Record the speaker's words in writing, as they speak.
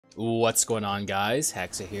What's going on, guys?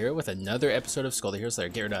 Haxa here with another episode of Skul the Hero Slayer.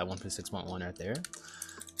 Get rid of that 1.6.1 right there.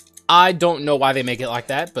 I don't know why they make it like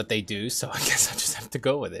that, but they do, so I guess I just have to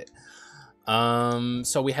go with it.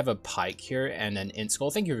 So we have a pike here and an int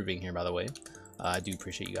skull. Thank you for being here, by the way. I do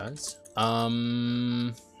appreciate you guys.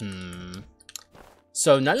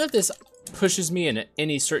 So none of this pushes me in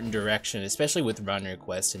any certain direction, especially with run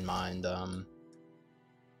requests in mind.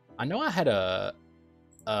 I know I had a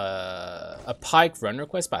pike run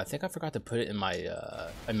request, but I think I forgot to put it in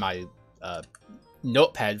my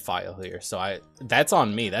notepad file here. So that's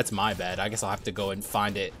on me. That's my bad. I guess I'll have to go and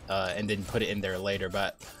find it and then put it in there later.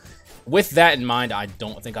 But with that in mind, I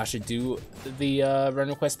don't think I should do the run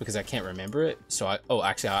request because I can't remember it. So I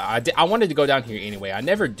wanted to go down here anyway. I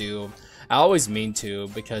never do. I always mean to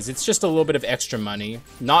because it's just a little bit of extra money.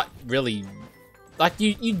 Not really, like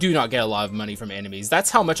you do not get a lot of money from enemies.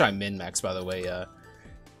 That's how much I min-max, by the way.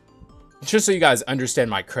 Just so you guys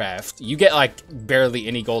understand my craft, you get like barely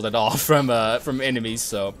any gold at all from enemies.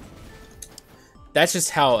 So that's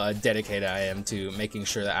just how dedicated I am to making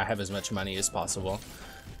sure that I have as much money as possible.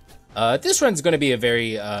 This run's going to be a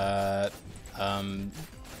very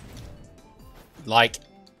like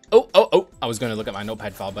I was going to look at my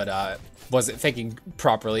notepad file, but wasn't thinking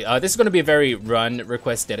properly. This is going to be a very run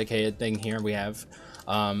request dedicated thing here. We have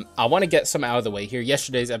I want to get some out of the way here.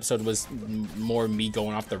 Yesterday's episode was more me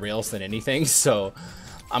going off the rails than anything, so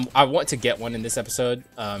I want to get one in this episode.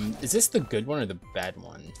 Is this the good one or the bad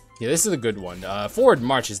one? Yeah, this is the good one. Forward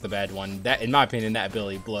March is the bad one. That, in my opinion, that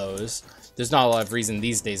ability blows. There's not a lot of reason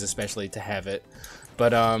these days, especially, to have it.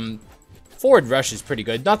 But Forward Rush is pretty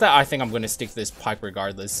good. Not that I think I'm going to stick to this pike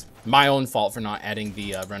regardless. My own fault for not adding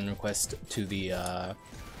the run request to the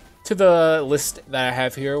list that I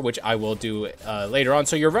have here, which I will do later on.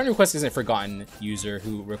 So your run request isn't forgotten, user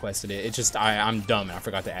who requested it. It's just I'm dumb and I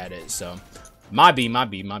forgot to add it. So my B.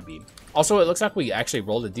 Also, it looks like we actually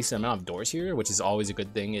rolled a decent amount of doors here, which is always a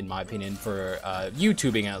good thing in my opinion for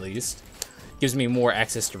YouTubing at least. Gives me more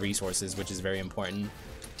access to resources, which is very important.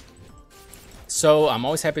 So I'm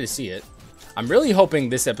always happy to see it. I'm really hoping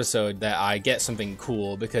this episode that I get something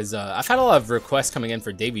cool because I've had a lot of requests coming in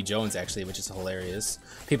for Davy Jones actually, which is hilarious.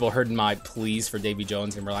 People heard my pleas for Davy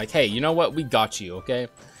Jones and were like, hey, you know what? We got you, okay?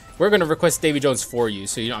 We're going to request Davy Jones for you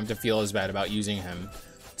so you don't have to feel as bad about using him.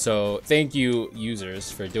 So thank you,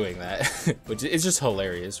 users, for doing that, which is just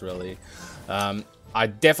hilarious, really. I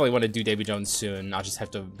definitely want to do Davy Jones soon. I'll just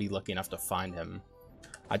have to be lucky enough to find him.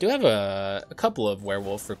 I do have a couple of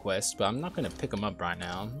werewolf requests, but I'm not going to pick them up right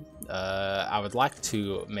now. I would like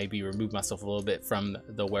to maybe remove myself a little bit from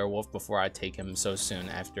the werewolf before I take him so soon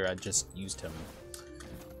after I just used him.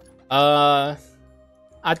 I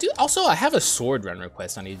have a sword run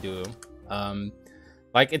request I need to do.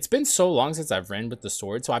 Like, it's been so long since I've ran with the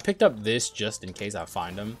sword, so I picked up this just in case I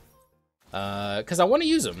find him. Because I want to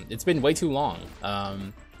use him. It's been way too long.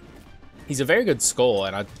 He's a very good skull,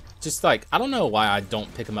 and I don't know why I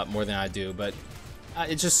don't pick him up more than I do, but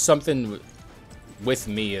it's just something with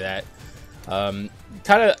me that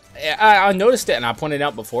I noticed it and I pointed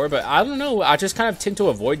out before, but I don't know, I just kind of tend to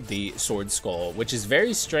avoid the sword skull, which is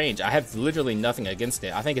very strange. I have literally nothing against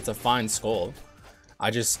it. I think it's a fine skull.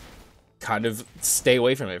 I just kind of stay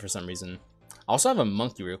away from it for some reason. I also have a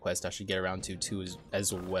monkey request I should get around to too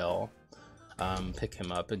as well. Pick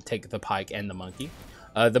him up and take the pike and the monkey.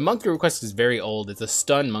 The monkey request is very old. It's a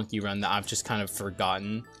stun monkey run that I've just kind of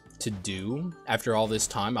forgotten to do after all this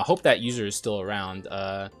time. I hope that user is still around.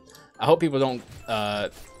 I hope people don't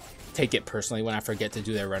take it personally when I forget to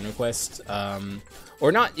do their run request.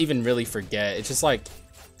 Or not even really forget. It's just like,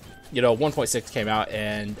 you know, 1.6 came out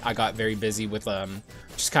and I got very busy with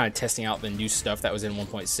just kind of testing out the new stuff that was in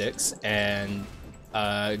 1.6 and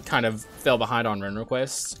kind of fell behind on run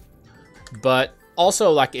requests. But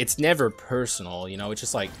also, like, it's never personal, you know. It's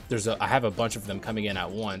just like I have a bunch of them coming in at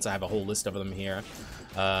once. I have a whole list of them here.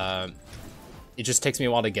 It just takes me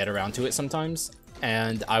a while to get around to it sometimes,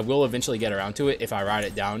 and I will eventually get around to it if I write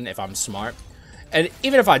it down, if I'm smart. And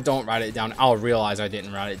even if I don't write it down, I'll realize I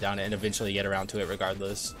didn't write it down and eventually get around to it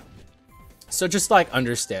regardless. So just like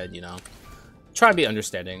understand, you know. Try to be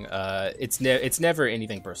understanding. It's never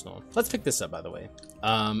anything personal. Let's pick this up, by the way.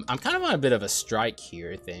 I'm kind of on a bit of a strike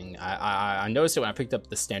here thing. I noticed it when I picked up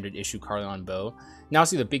the standard issue Carleon bow. Now I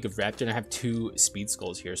see the Beak of Raptor and I have 2 speed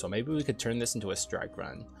skulls here, so maybe we could turn this into a strike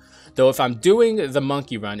run. Though if I'm doing the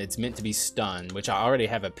monkey run, it's meant to be stun, which I already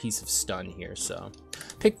have a piece of stun here, so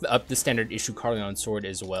pick up the standard issue Carleon sword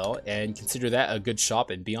as well and consider that a good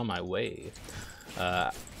shop and be on my way.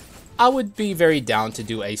 I would be very down to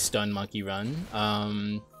do a stun monkey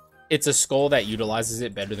run. It's a skull that utilizes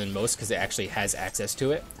it better than most because it actually has access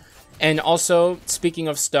to it. And also, speaking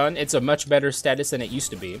of stun, it's a much better status than it used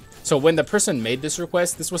to be. So when the person made this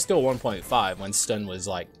request, this was still 1.5 when stun was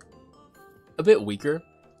like a bit weaker,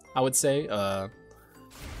 I would say.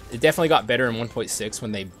 It definitely got better in 1.6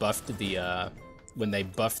 when they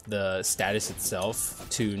buffed the status itself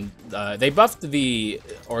to they buffed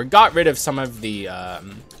or got rid of some of the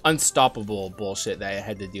unstoppable bullshit that it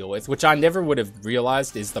had to deal with, which I never would have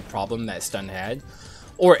realized is the problem that stun had.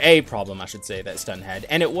 Or a problem, I should say, that stun had.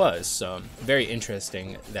 And it was, so very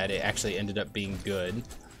interesting that it actually ended up being good.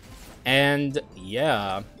 And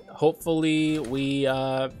yeah, hopefully we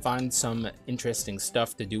find some interesting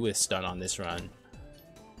stuff to do with stun on this run.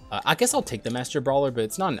 I guess I'll take the Master Brawler, but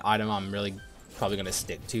it's not an item I'm really probably going to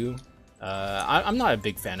stick to. I'm not a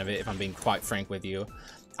big fan of it, if I'm being quite frank with you.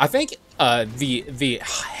 I think the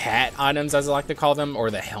hat items, as I like to call them,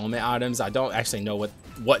 or the helmet items, I don't actually know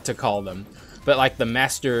what to call them. But like the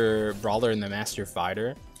Master Brawler and the Master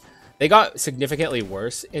Fighter, they got significantly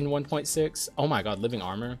worse in 1.6. Oh my god, Living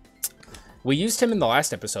Armor. We used him in the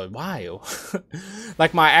last episode. Why?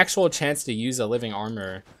 Like my actual chance to use a Living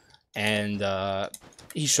Armor, and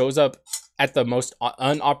he shows up at the most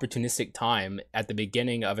unopportunistic time at the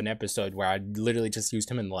beginning of an episode where I literally just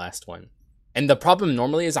used him in the last one. And the problem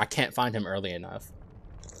normally is I can't find him early enough.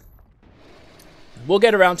 We'll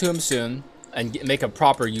get around to him soon and make a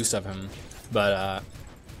proper use of him. But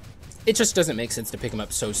it just doesn't make sense to pick him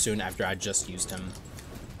up so soon after I just used him.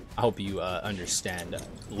 I hope you understand,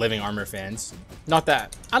 Living Armor fans. Not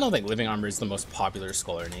that I don't think Living Armor is the most popular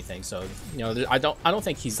skull or anything. So you know, I don't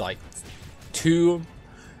think he's like too.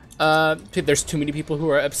 There's too many people who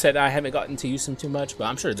are upset I haven't gotten to use him too much, but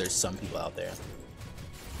I'm sure there's some people out there.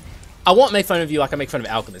 I won't make fun of you like I make fun of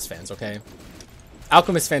Alchemist fans, okay?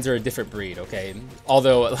 Alchemist fans are a different breed, okay?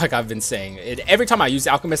 Although, like I've been saying, every time I use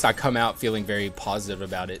Alchemist, I come out feeling very positive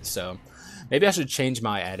about it. So maybe I should change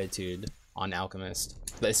my attitude on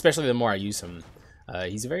Alchemist, especially the more I use him.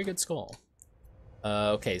 He's a very good skull.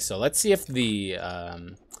 Okay, so let's see if the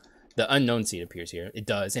unknown seed appears here. It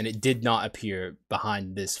does, and it did not appear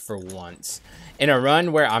behind this for once. In a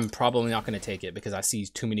run where I'm probably not going to take it because I see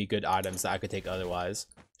too many good items that I could take otherwise.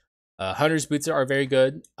 Hunter's Boots are very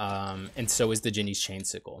good, and so is the Jenny's Chain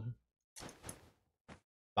Sickle.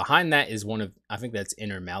 Behind that is one of, I think that's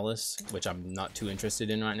Inner Malice, which I'm not too interested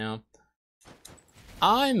in right now.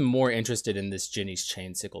 I'm more interested in this Jenny's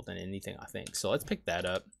Chain Sickle than anything, I think. So let's pick that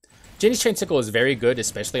up. Jenny's Chain Sickle is very good,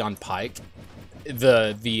 especially on Pike.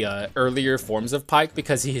 The earlier forms of Pike,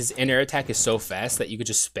 because his in-air attack is so fast that you could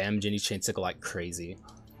just spam Jenny's Chain Sickle like crazy.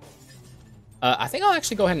 I think I'll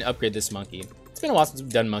actually go ahead and upgrade this monkey. It's been a while since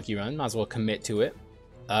we've done Monkey Run. Might as well commit to it.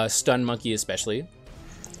 Stun Monkey especially.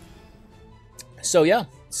 So yeah,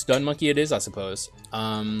 Stun Monkey it is, I suppose.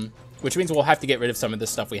 Which means we'll have to get rid of some of the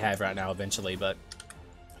stuff we have right now eventually. But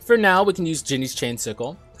for now, we can use Jenny's Chain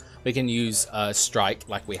Sickle. We can use Strike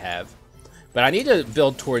like we have. But I need to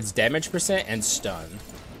build towards damage percent and stun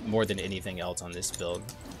more than anything else on this build.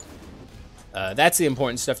 That's the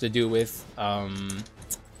important stuff to do with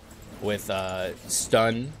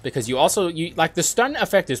stun, because you like the stun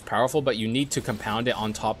effect is powerful, but you need to compound it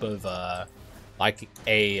on top of like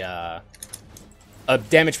a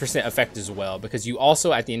damage percent effect as well, because you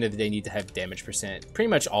also at the end of the day need to have damage percent pretty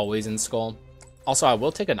much always in Skull. Also, I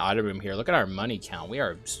will take an item room here. Look at our money count. We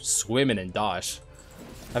are swimming in dosh.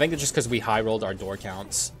 I think it's just because we high rolled our door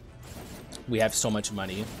counts. We have so much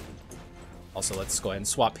money. Also, let's go ahead and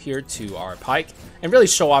swap here to our Pike and really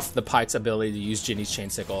show off the Pike's ability to use Jenny's Chain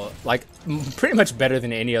Sickle. Like, pretty much better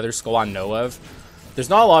than any other skull I know of. There's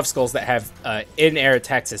not a lot of skulls that have in-air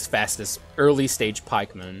attacks as fast as early stage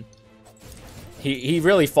Pikeman. He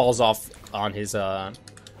really falls off on his on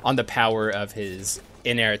the power of his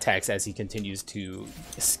in-air attacks as he continues to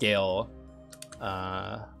scale.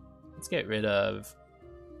 Let's get rid of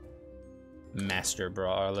Master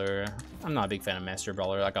Brawler. I'm not a big fan of Master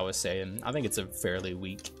Brawler, like I was saying. I think it's a fairly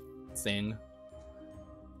weak thing.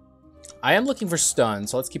 I am looking for stun,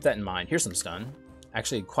 so let's keep that in mind. Here's some stun.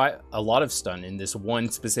 Actually, quite a lot of stun in this one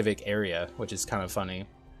specific area, which is kind of funny.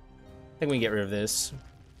 I think we can get rid of this.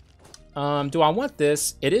 Do I want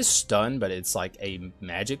this? It is stun, but it's like a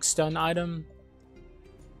magic stun item.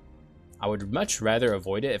 I would much rather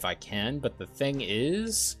avoid it if I can, but the thing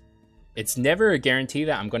is, it's never a guarantee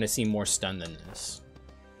that I'm going to see more stun than this.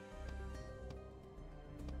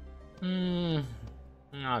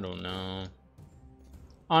 I don't know.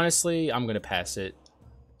 Honestly, I'm going to pass it.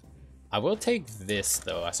 I will take this,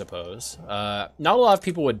 though, I suppose. Not a lot of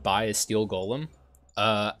people would buy a Steel Golem.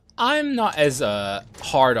 I'm not as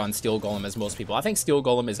hard on Steel Golem as most people. I think Steel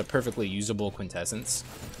Golem is a perfectly usable quintessence.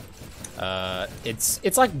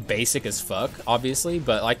 It's like basic as fuck, obviously,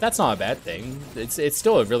 but like that's not a bad thing. It's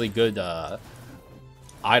still a really good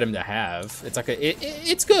item to have. It's like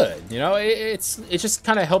it's good, you know. It just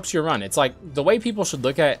kind of helps you run. It's like the way people should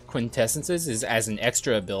look at quintessences is as an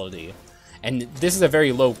extra ability, and this is a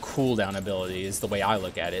very low cooldown ability is the way I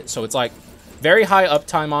look at it. So it's like very high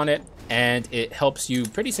uptime on it, and it helps you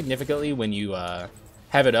pretty significantly when you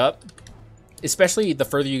have it up, especially the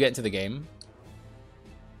further you get into the game.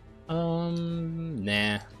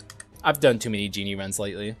 Nah. I've done too many genie runs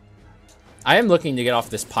lately. I am looking to get off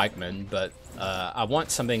this pikeman, but I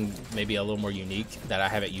want something maybe a little more unique that I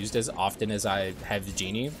haven't used as often as I have the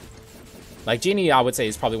genie. Like, genie, I would say,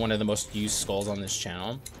 is probably one of the most used skulls on this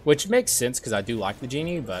channel, which makes sense because I do like the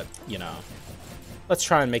genie, but, you know, let's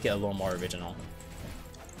try and make it a little more original.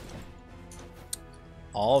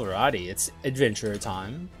 Alrighty, it's adventure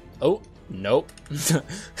time. Oh, nope.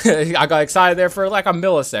 I got excited there for like a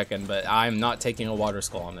millisecond, but I'm not taking a water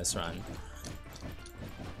skull on this run.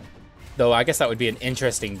 Though I guess that would be an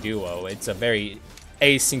interesting duo. It's a very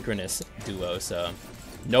asynchronous duo, so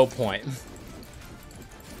no point.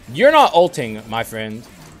 You're not ulting, my friend.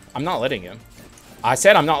 I'm not letting you. I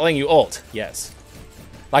said I'm not letting you ult. Yes.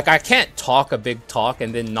 Like, I can't talk a big talk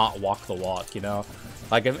and then not walk the walk, you know?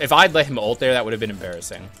 Like, if I'd let him ult there, that would have been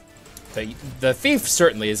embarrassing. The thief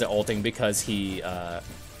certainly isn't ulting because he's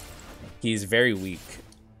very weak.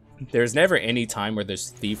 There's never any time where this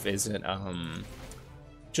thief isn't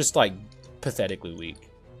just like pathetically weak.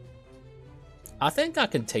 I think I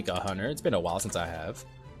can take a hunter. It's been a while since I have.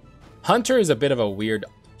 Hunter is a bit of a weird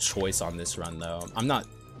choice on this run, though. I'm not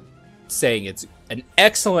saying it's an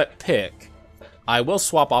excellent pick. I will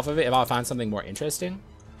swap off of it if I find something more interesting.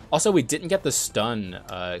 Also, we didn't get the stun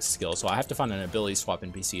skill, so I have to find an ability swap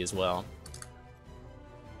in PC as well.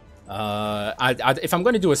 If I'm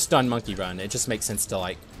going to do a stun monkey run, it just makes sense to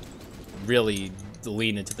like really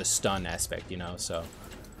lean into the stun aspect, you know. So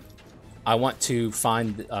I want to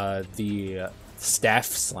find the staff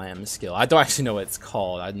slam skill. I don't actually know what it's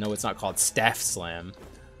called. I know it's not called staff slam.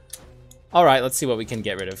 All right, let's see what we can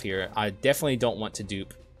get rid of here. I definitely don't want to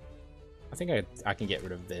dupe. I think I can get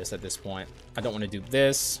rid of this at this point. I don't want to do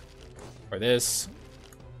this, or this,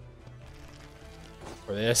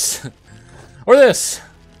 or this, or this.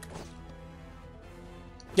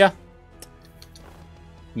 Yeah.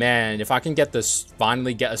 Man, if I can get this,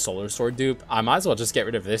 finally get a solar sword dupe, I might as well just get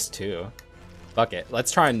rid of this too. Fuck it.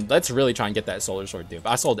 Let's really try and get that solar sword dupe.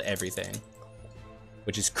 I sold everything,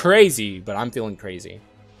 which is crazy, but I'm feeling crazy.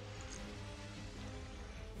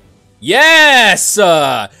 Yes!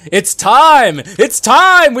 It's time! It's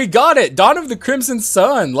time! We got it! Dawn of the Crimson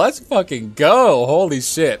Sun! Let's fucking go! Holy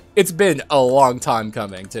shit. It's been a long time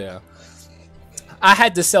coming, too. I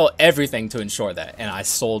had to sell everything to ensure that, and I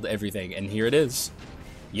sold everything, and here it is.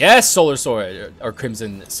 Yes, Solar Sword, or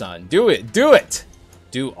Crimson Sun. Do it! Do it!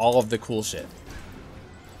 Do all of the cool shit.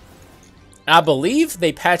 I believe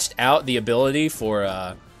they patched out the ability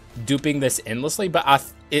for duping this endlessly, but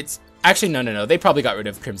it's... Actually, no. They probably got rid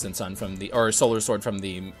of Crimson Sun from the, or Solar Sword from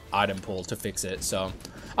the item pool to fix it. So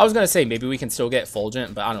I was going to say maybe we can still get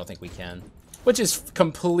Fulgent, but I don't think we can. Which is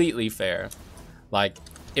completely fair. Like,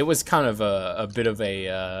 it was kind of a bit of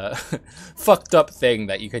a fucked up thing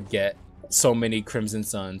that you could get so many Crimson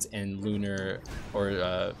Suns in Lunar,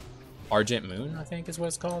 or Argent Moon, I think is what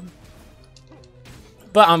it's called.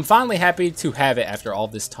 But I'm finally happy to have it after all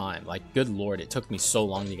this time. Like, good lord, it took me so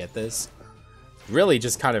long to get this. Really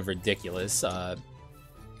just kind of ridiculous.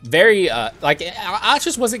 Very, like, I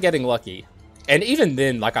just wasn't getting lucky. And even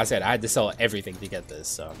then, like I said, I had to sell everything to get this,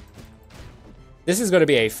 so. This is going to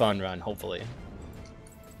be a fun run, hopefully.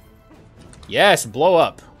 Yes, blow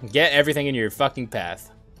up. Get everything in your fucking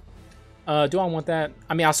path. Do I want that?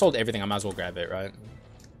 I mean, I sold everything. I might as well grab it, right?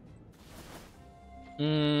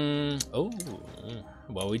 Oh.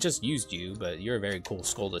 Well, we just used you, but you're a very cool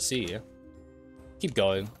skull to see. Keep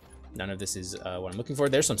going. None of this is what I'm looking for.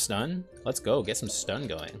 There's some stun. Let's go. Get some stun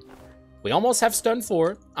going. We almost have stun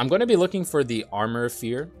 4. I'm going to be looking for the Armor of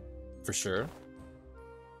Fear, for sure.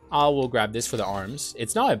 I will grab this for the arms.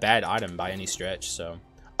 It's not a bad item by any stretch, so...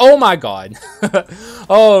 Oh my god.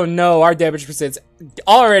 Oh no, our damage percent's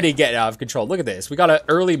already getting out of control. Look at this. We got an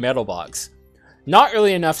early metal box. Not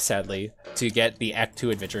early enough, sadly, to get the Act 2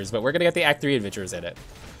 adventures, but we're going to get the Act 3 adventures in it.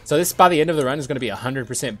 So this, by the end of the run, is going to be a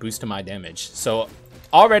 100% boost to my damage. So...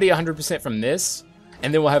 already 100% from this,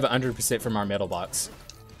 and then we'll have 100% from our metal box.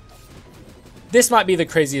 This might be the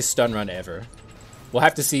craziest stun run ever. We'll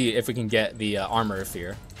have to see if we can get the Armor of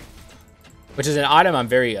Fear, which is an item I'm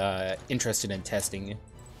very interested in testing.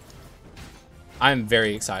 I'm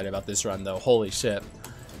very excited about this run, though. Holy shit.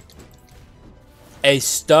 A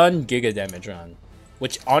stun giga damage run,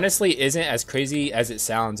 which honestly isn't as crazy as it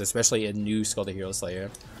sounds, especially in new Skul the Hero Slayer.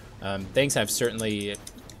 Things have certainly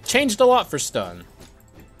changed a lot for stun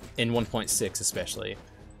in 1.6 especially.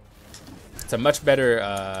 It's a much better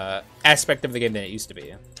aspect of the game than it used to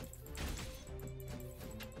be.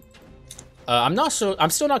 I'm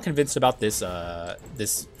still not convinced about this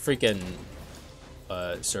this freaking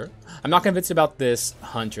sir. I'm not convinced about this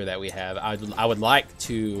hunter that we have. I would like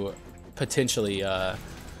to potentially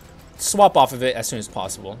swap off of it as soon as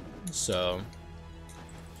possible. So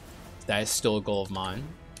that is still a goal of mine.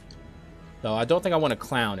 Though I don't think I want a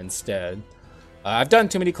clown instead. I've done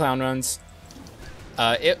too many clown runs.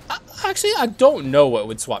 Actually, I don't know what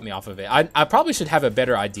would swap me off of it. I probably should have a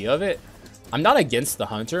better idea of it. I'm not against the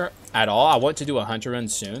hunter at all. I want to do a hunter run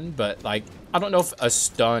soon, but like I don't know if a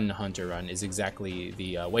stun hunter run is exactly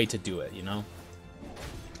the way to do it, you know?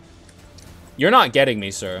 You're not getting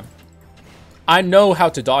me, sir. I know how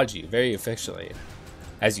to dodge you very efficiently,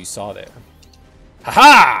 as you saw there.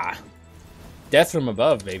 Haha! Death from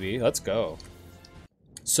above, baby. Let's go.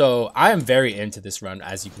 So I am very into this run,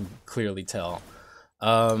 as you can clearly tell.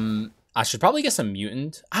 I should probably get some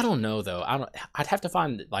mutant. I don't know though. I'd have to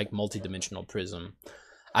find like multi-dimensional prism.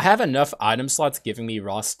 I have enough item slots giving me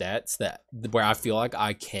raw stats where I feel like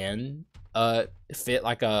I can fit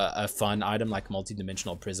like a fun item like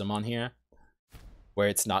multi-dimensional prism on here, where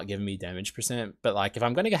it's not giving me damage percent. But like if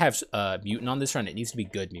I'm gonna have mutant on this run, it needs to be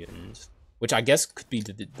good mutant, which I guess could be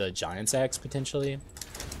the Giant's Axe potentially.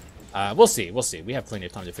 We'll see. We'll see. We have plenty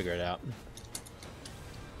of time to figure it out.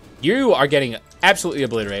 You are getting absolutely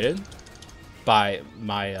obliterated by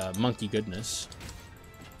my monkey goodness.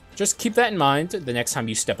 Just keep that in mind the next time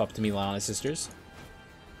you step up to me, Lioness Sisters.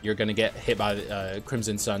 You're going to get hit by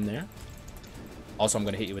Crimson Sun there. Also, I'm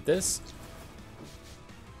going to hit you with this.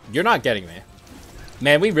 You're not getting me.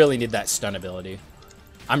 Man, we really need that stun ability.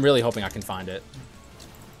 I'm really hoping I can find it.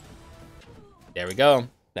 There we go.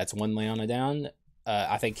 That's one Leona down.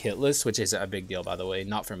 I think hitless, which is a big deal, by the way.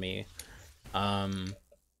 Not for me. Leona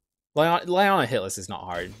hitless is not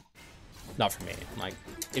hard. Not for me. Like,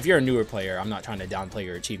 if you're a newer player, I'm not trying to downplay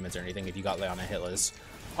your achievements or anything if you got Leona hitless.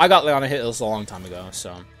 I got Leona hitless a long time ago,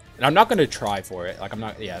 so... And I'm not going to try for it. Like, I'm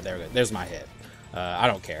not... Yeah, there's my hit. I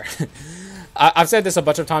don't care. I've said this a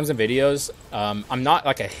bunch of times in videos. I'm not,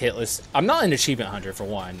 like, a hitless... I'm not an achievement hunter, for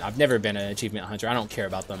one. I've never been an achievement hunter. I don't care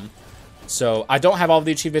about them. So, I don't have all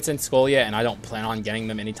the achievements in Skul yet, and I don't plan on getting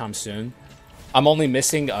them anytime soon. I'm only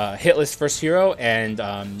missing hitless first hero, and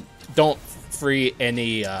don't free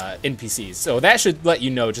any NPCs. So that should let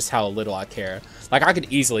you know just how little I care. Like, I could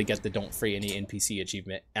easily get the don't free any NPC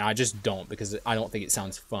achievement, and I just don't because I don't think it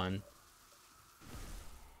sounds fun.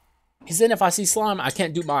 Because then if I see slime, I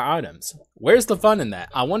can't dupe my items. Where's the fun in that?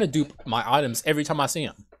 I want to dupe my items every time I see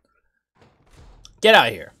them. Get out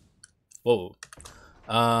of here. Whoa.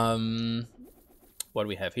 What do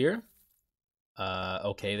we have here?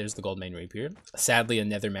 Okay, there's the gold main rapier. Sadly, a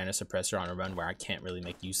nether mana suppressor on a run where I can't really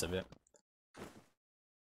make use of it.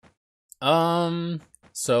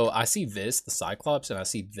 So I see this, the Cyclops, and I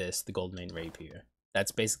see this, the gold main rapier.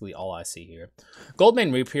 That's basically all I see here. Gold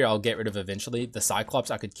main rapier I'll get rid of eventually. The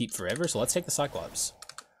Cyclops I could keep forever, so let's take the Cyclops.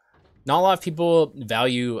 Not a lot of people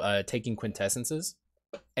value taking quintessences,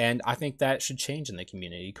 and I think that should change in the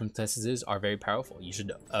community. Quintessences are very powerful. You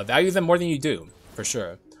should value them more than you do, for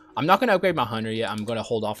sure. I'm not going to upgrade my hunter yet. I'm going to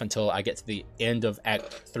hold off until I get to the end of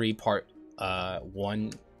Act 3, Part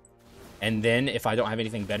 1. And then, if I don't have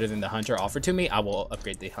anything better than the hunter offered to me, I will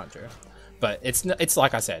upgrade the hunter. But it's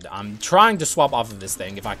like I said, I'm trying to swap off of this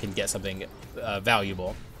thing if I can get something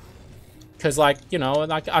valuable. Because, like, you know,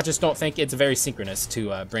 like I just don't think it's very synchronous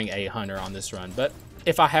to bring a hunter on this run. But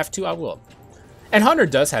if I have to, I will. And hunter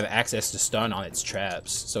does have access to stun on its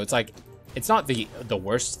traps. So it's like, it's not the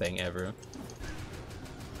worst thing ever.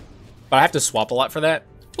 But I have to swap a lot for that,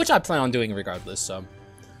 which I plan on doing regardless, so.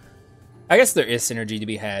 I guess there is synergy to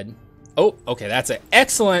be had. Oh, okay, that's an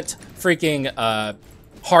excellent freaking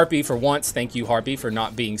Harpy for once. Thank you, Harpy, for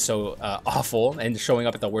not being so awful and showing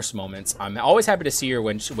up at the worst moments. I'm always happy to see her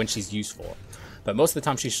when she's useful. But most of the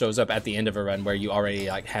time she shows up at the end of a run where you already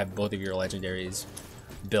like have both of your legendaries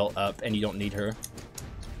built up and you don't need her.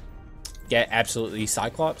 Get absolutely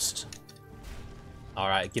Cyclops.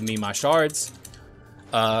 Alright, give me my shards.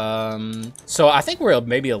 So I think we're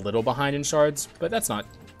maybe a little behind in shards, but that's not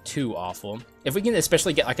too awful. If we can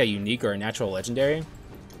especially get like a unique or a natural legendary,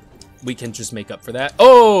 we can just make up for that.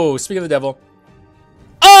 Oh, speak of the devil.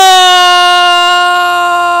 Oh,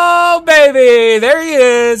 baby, there he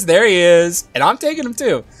is. There he is. And I'm taking him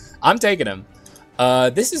too. I'm taking him.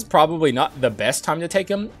 This is probably not the best time to take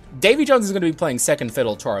him. Davy Jones is going to be playing second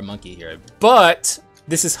fiddle to our monkey here, but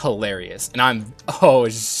this is hilarious. And oh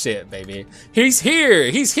shit, baby. He's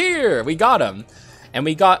here. He's here. We got him. And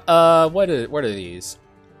we got, what are these?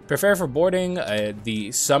 Prepare for boarding, the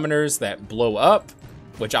summoners that blow up,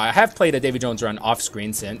 which I have played a Davy Jones run off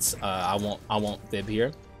screen since. I won't fib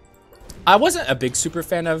here. I wasn't a big super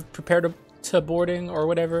fan of prepare to boarding or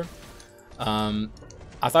whatever.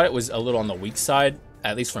 I thought it was a little on the weak side,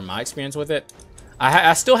 at least from my experience with it.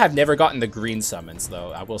 I still have never gotten the green summons,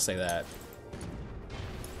 though. I will say that.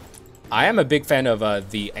 I am a big fan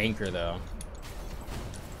of the anchor, though.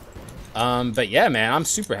 But yeah, man, I'm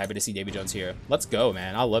super happy to see Davy Jones here. Let's go,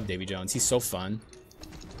 man. I love Davy Jones. He's so fun.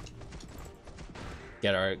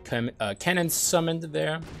 Get our cannon summoned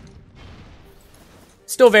there.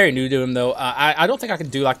 Still very new to him, though. I don't think I can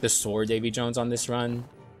do, like, the sword Davy Jones on this run.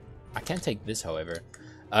 I can take this, however.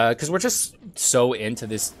 Because we're just so into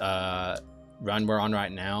this run we're on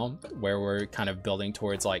right now, where we're kind of building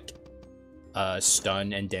towards, like,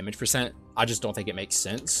 stun and damage percent. I just don't think it makes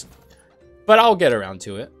sense. But I'll get around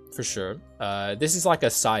to it, for sure. This is like a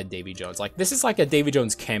side Davy Jones. Like, this is like a Davy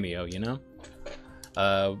Jones cameo, you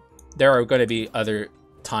know? There are going to be other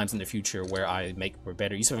times in the future where I make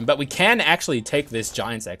better use of him. But we can actually take this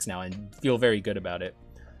Giant's X now and feel very good about it.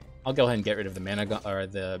 I'll go ahead and get rid of the or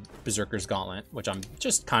the Berserker's Gauntlet, which I'm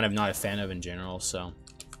just kind of not a fan of in general, so.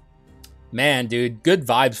 Man, dude, good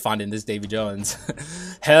vibes finding this Davy Jones.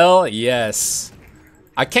 Hell yes.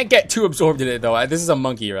 I can't get too absorbed in it, though. This is a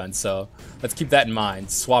monkey run, so let's keep that in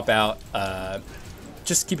mind. Swap out.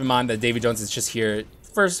 Just keep in mind that Davy Jones is just here.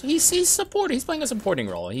 First, he's supporting. He's playing a supporting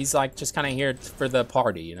role. He's, like, just kind of here for the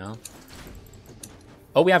party, you know?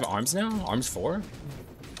 Oh, we have arms now? Arms 4?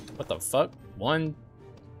 What the fuck? 1,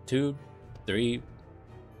 2, 3,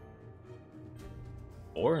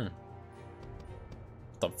 4. What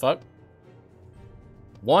the fuck?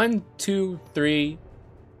 1, 2, 3.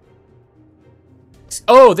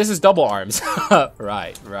 Oh, this is double arms.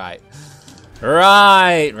 Right.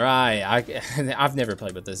 I've never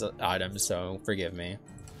played with this item, so forgive me.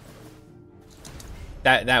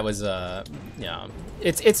 That was yeah,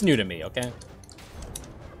 it's new to me, okay?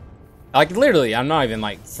 Like, literally, I'm not even,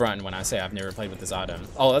 like, fronting when I say I've never played with this item.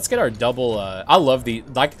 Oh, let's get our double, I love the,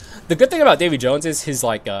 like, the good thing about Davy Jones is his,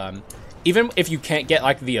 like, even if you can't get,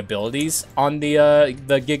 like, the abilities on the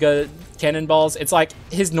Giga Cannonballs, it's, like,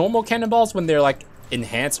 his normal cannonballs, when they're, like,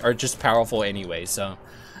 enhanced, are just powerful anyway, so.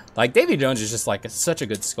 Like, Davy Jones is just, like, such a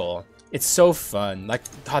good skull. It's so fun. Like,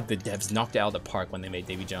 God, the devs knocked it out of the park when they made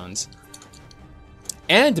Davy Jones.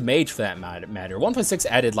 And Mage, for that matter. 1.6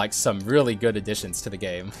 added, like, some really good additions to the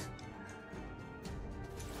game.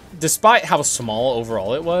 Despite how small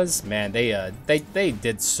overall it was, man, they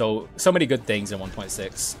did so many good things in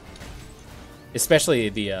 1.6. Especially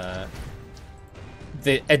the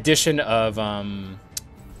addition of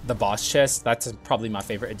the boss chest. That's probably my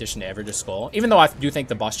favorite addition ever to Skul. Even though I do think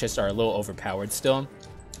the boss chests are a little overpowered still.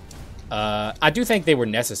 I do think they were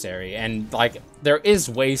necessary, and like there is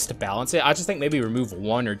ways to balance it. I just think maybe remove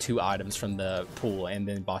 1 or 2 items from the pool, and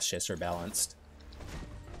then boss chests are balanced.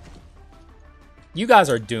 You guys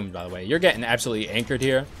are doomed, by the way. You're getting absolutely anchored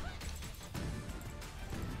here.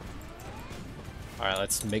 Alright,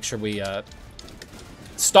 let's make sure we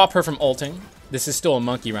stop her from ulting. This is still a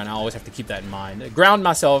monkey run. I always have to keep that in mind. Ground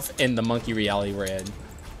myself in the monkey reality we're in.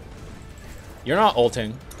 You're not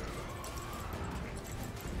ulting.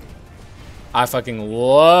 I fucking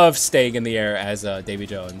love staying in the air as Davy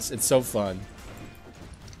Jones. It's so fun.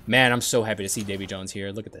 Man, I'm so happy to see Davy Jones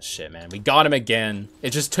here. Look at this shit, man. We got him again. It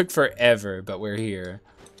just took forever, but we're here.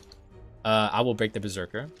 I will break the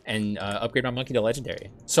Berserker and upgrade my monkey to Legendary.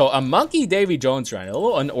 So a monkey Davy Jones run, a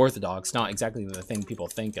little unorthodox, not exactly the thing people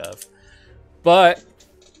think of. But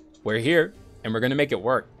we're here, and we're going to make it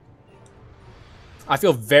work. I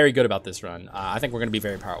feel very good about this run. I think we're going to be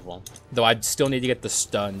very powerful. Though I still need to get the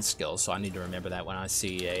stun skill, so I need to remember that when I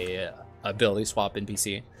see a ability swap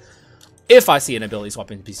NPC. If I see an ability swap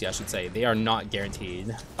NPC, I should say. They are not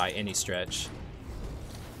guaranteed by any stretch.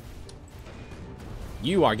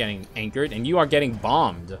 You are getting anchored, and you are getting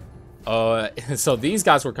bombed. So these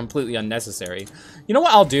guys were completely unnecessary. You know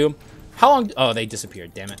what I'll do? How long? Oh, they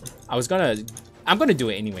disappeared. Damn it. I'm gonna do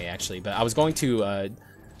it anyway, actually. But I was going to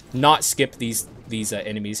not skip these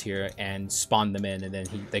enemies here and spawn them in, and then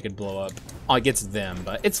they could blow up against them.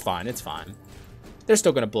 But it's fine. It's fine. They're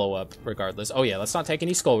still gonna blow up regardless. Oh yeah, let's not take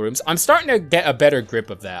any skull rooms. I'm starting to get a better grip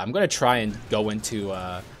of that. I'm gonna try and go into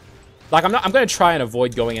like I'm gonna try and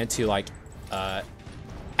avoid going into like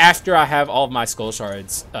after I have all of my skull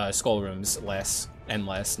shards, skull rooms less and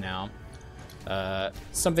less now.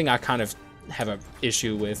 Something I kind of have an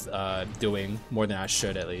issue with doing more than I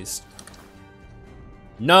should, at least.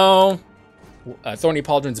 No! Thorny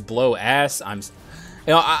Pauldrons blow ass.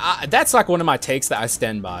 You know, that's like one of my takes that I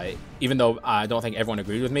stand by, even though I don't think everyone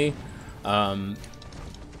agreed with me.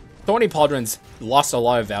 Thorny Pauldrons lost a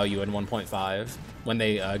lot of value in 1.5 when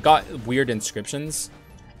they got weird inscriptions,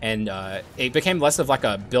 and it became less of like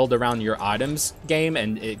a build around your items game,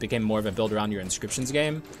 and it became more of a build around your inscriptions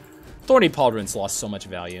game. Thorny Pauldrons lost so much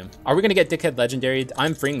value. Are we gonna get Dickhead Legendary?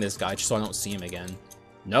 I'm freeing this guy just so I don't see him again.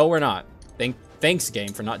 No, we're not. Thanks, game,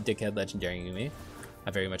 for not Dickhead Legendarying me. I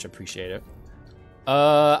very much appreciate it.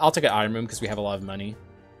 I'll take an item room because we have a lot of money.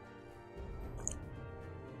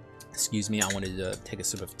 Excuse me, I wanted to take a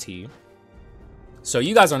sip of tea. So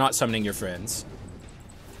you guys are not summoning your friends.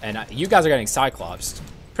 And you guys are getting Cyclops.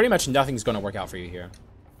 Pretty much nothing's going to work out for you here.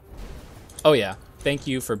 Oh yeah, thank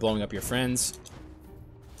you for blowing up your friends.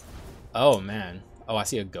 Oh man. Oh, I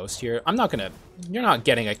see a ghost here. I'm not going to... You're not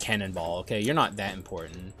getting a cannonball, okay? You're not that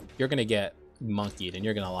important. You're going to get monkeyed and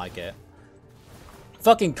you're going to like it.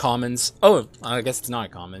 Fucking commons. Oh, I guess it's not a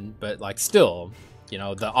common, but like still, you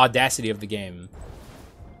know, the audacity of the game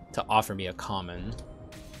to offer me a common.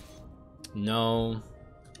 No.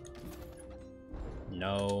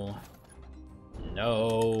 No.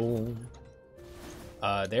 No.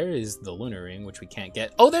 There is the lunar ring, which we can't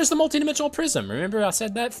get. Oh, there's the multidimensional prism. Remember I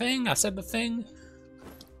said that thing? I said the thing?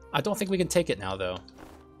 I don't think we can take it now, though.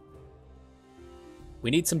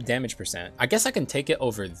 We need some damage percent. I guess I can take it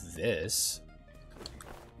over this.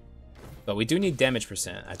 But we do need damage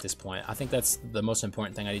percent at this point. I think that's the most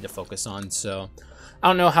important thing I need to focus on. So I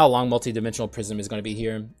don't know how long multi-dimensional prism is going to be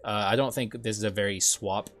here. I don't think this is a very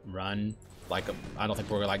swap run. Like, I don't think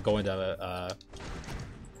we're like going to...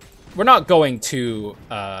 we're not going to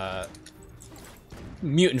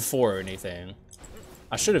Mutant 4 or anything.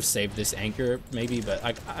 I should have saved this anchor, maybe, but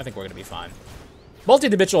I think we're going to be fine.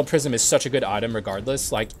 Multi-dimensional prism is such a good item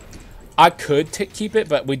regardless. Like, I could keep it,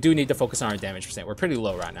 but we do need to focus on our damage percent. We're pretty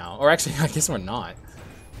low right now. Or actually, I guess we're not.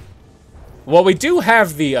 Well, we do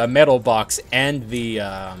have the metal box and the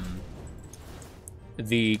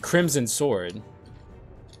crimson sword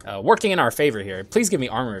working in our favor here. Please give me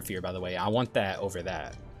armor of fear, by the way. I want that over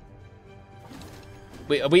that.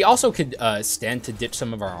 We also could stand to ditch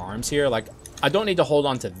some of our arms here. Like, I don't need to hold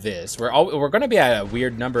on to this. We're going to be at a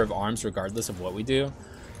weird number of arms regardless of what we do,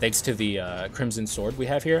 thanks to the crimson sword we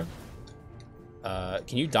have here.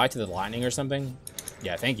 Can you die to the lightning or something?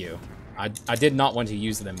 Yeah, thank you. I did not want to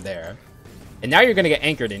use them there. And now you're going to get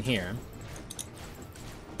anchored in here.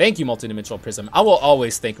 Thank you, multidimensional prism. I will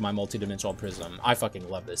always thank my multidimensional prism. I fucking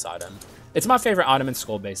love this item. It's my favorite item in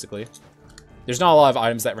Skul, basically. There's not a lot of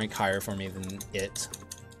items that rank higher for me than it.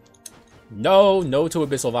 No to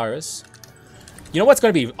Abyssal Virus. You know what's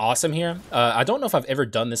going to be awesome here? I don't know if I've ever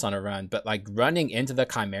done this on a run, but like running into the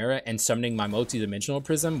Chimera and summoning my multi-dimensional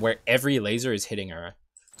prism where every laser is hitting her.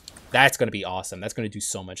 That's going to be awesome. That's going to do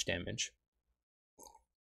so much damage.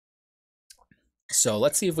 So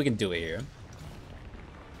let's see if we can do it here.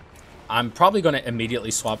 I'm probably going to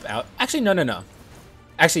immediately swap out. Actually, no.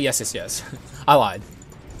 Actually, yes. I lied.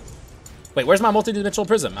 Wait, where's my multi-dimensional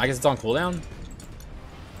prism? I guess it's on cooldown.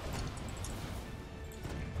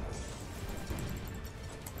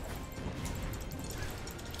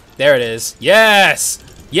 There it is. Yes!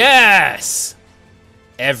 Yes!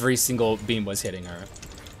 Every single beam was hitting her.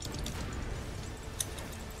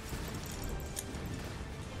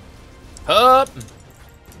 Up!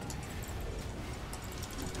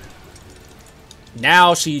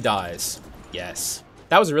 Now she dies. Yes.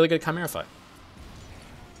 That was a really good Chimera fight.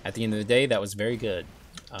 At the end of the day, that was very good.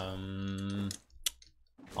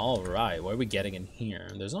 Alright, what are we getting in here?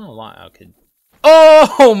 There's not a lot I could...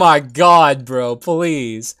 Oh my god, bro,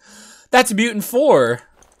 please. That's Mutant 4.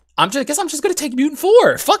 I guess I'm just gonna take Mutant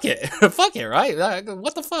 4. Fuck it. Fuck it, right?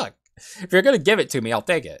 What the fuck? If you're gonna give it to me, I'll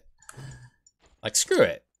take it. Like, screw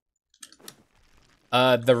it.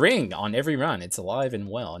 The ring on every run. It's alive and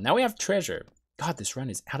well. Now we have treasure. God, this run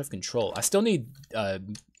is out of control. I still need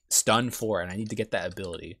stun 4, and I need to get that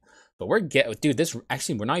ability. But dude, this...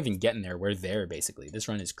 Actually, we're not even getting there. We're there, basically. This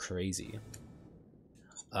run is crazy.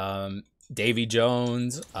 Davy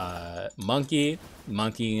Jones, monkeying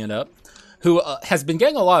it up, who has been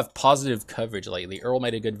getting a lot of positive coverage lately. Earl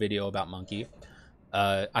made a good video about Monkey.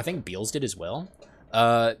 I think Beals did as well.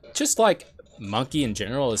 Just like Monkey in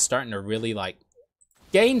general is starting to really like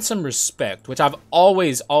gain some respect, which I've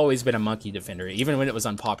always been a Monkey defender, even when it was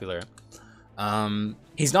unpopular.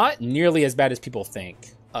 He's not nearly as bad as people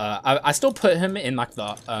think. I still put him in like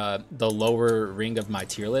the lower ring of my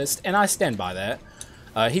tier list, and I stand by that.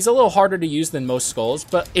 He's a little harder to use than most skulls,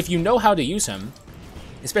 but if you know how to use him,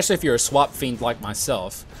 especially if you're a swap fiend like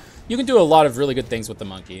myself, you can do a lot of really good things with the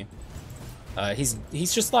monkey.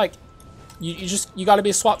 He's just like, you got to be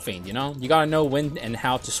a swap fiend, you know? You got to know when and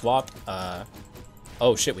how to swap.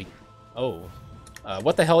 Oh shit,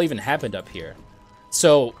 what the hell even happened up here?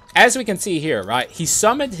 So, as we can see here, right, he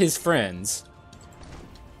summoned his friends,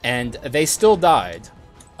 and they still died.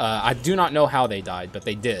 I do not know how they died, but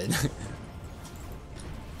they did.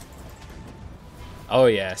 Oh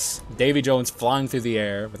yes, Davy Jones flying through the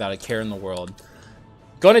air without a care in the world.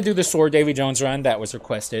 Gonna do the sword Davy Jones run that was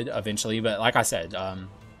requested eventually, but like I said, I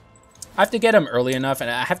have to get him early enough, and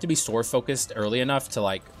I have to be sword focused early enough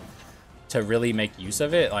to really make use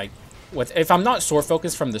of it. Like, if I'm not sword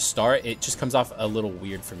focused from the start, it just comes off a little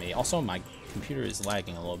weird for me. Also, my computer is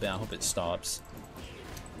lagging a little bit. I hope it stops.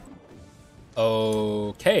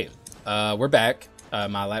 Okay, we're back.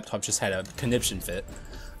 My laptop just had a conniption fit.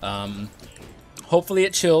 Hopefully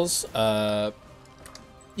it chills.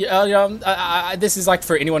 This is like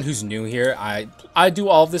for anyone who's new here. I do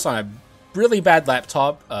all of this on a really bad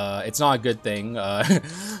laptop. It's not a good thing.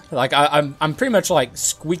 Like I'm pretty much like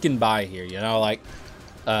squeaking by here, you know. Like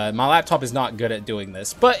my laptop is not good at doing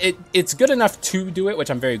this, but it's good enough to do it,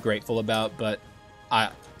 which I'm very grateful about. But I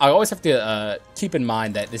always have to keep in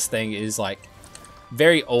mind that this thing is like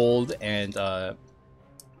very old, and I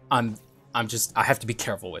have to be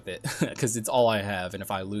careful with it because it's all I have, and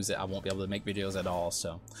if I lose it, I won't be able to make videos at all.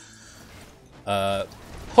 So,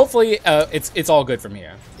 hopefully, it's all good from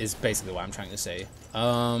here. Is basically what I'm trying to say.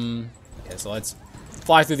 Okay, so let's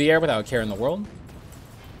fly through the air without a care in the world.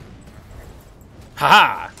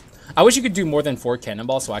 Haha! I wish you could do more than 4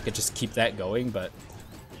 cannonballs so I could just keep that going, but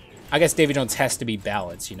I guess Davy Jones has to be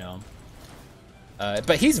balanced, you know.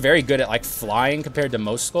 But he's very good at like flying compared to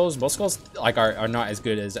most skulls. Most skulls like are not as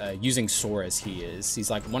good as using soar as he is.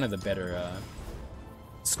 He's like one of the better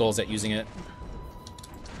skulls at using it.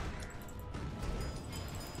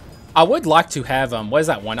 I would like to have what is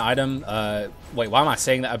that one item? Wait, why am I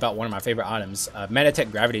saying that about one of my favorite items?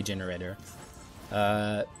 Manatech Gravity Generator.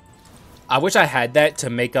 I wish I had that to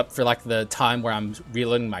make up for like the time where I'm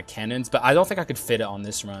reloading my cannons, but I don't think I could fit it on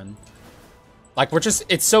this run. Like,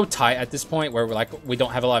 it's so tight at this point where we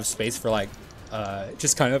don't have a lot of space for like,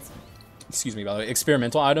 just kind of, excuse me, by the way,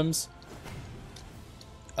 experimental items.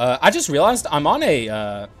 I just realized I'm on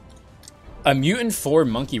a Mutant 4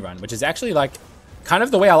 Monkey run, which is actually like, kind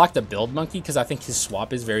of the way I like to build Monkey, because I think his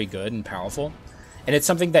swap is very good and powerful. And it's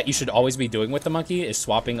something that you should always be doing with the Monkey, is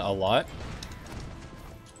swapping a lot.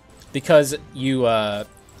 Because you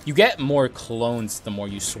get more clones the more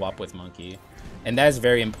you swap with Monkey. And that is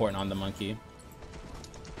very important on the Monkey.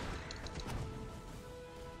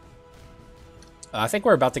 I think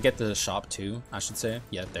we're about to get to the shop too, I should say.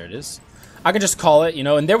 Yeah, there it is. I could just call it, you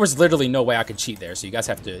know, and there was literally no way I could cheat there, so you guys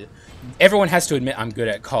have to... Everyone has to admit I'm good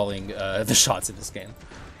at calling the shots in this game.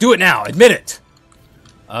 Do it now! Admit it!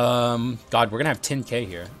 God, we're gonna have 10k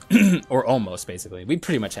here. Or almost, basically. We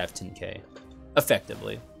pretty much have 10k.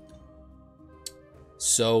 Effectively.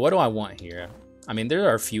 So, what do I want here? I mean, there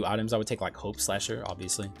are a few items I would take, like Hope Slasher,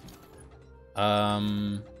 obviously.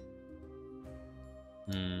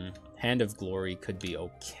 Hand of Glory could be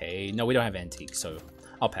okay. No, we don't have Antique, so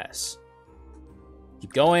I'll pass.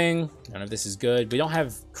 Keep going. None of this is good. We don't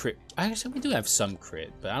have crit. Actually, we do have some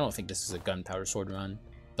crit, but I don't think this is a Gunpowder Sword run.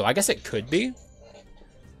 Though I guess it could be.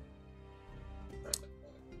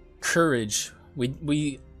 Courage.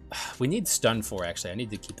 We need Stun 4, actually. I need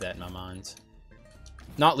to keep that in my mind.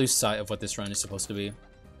 Not lose sight of what this run is supposed to be.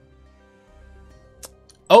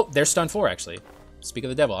 Oh, there's Stun 4, actually. Speak of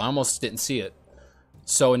the devil. I almost didn't see it.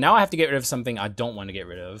 So now I have to get rid of something I don't want to get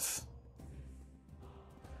rid of.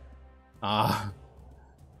 I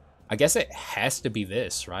guess it has to be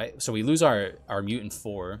this, right? So we lose our Mutant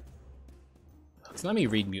 4. So let me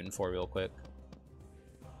read Mutant 4 real quick.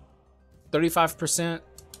 35%?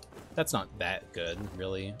 That's not that good,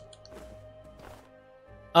 really.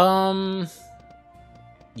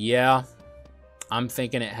 Yeah. I'm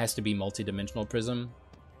thinking it has to be Multi-Dimensional Prism.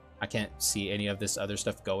 I can't see any of this other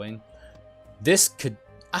stuff going. This could...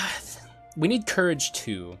 we need Courage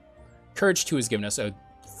 2. Courage 2 has given us a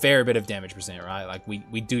fair bit of damage percent, right? Like,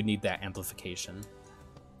 we do need that amplification.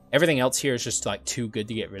 Everything else here is just, like, too good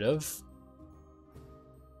to get rid of.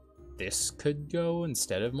 This could go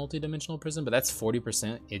instead of Multi-Dimensional Prism, but that's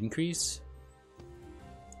 40% increase.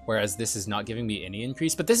 Whereas this is not giving me any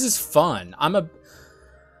increase. But this is fun. I'm a...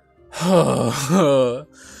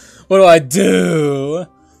 What do I do?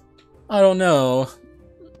 I don't know.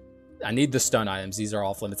 I need the stun items. These are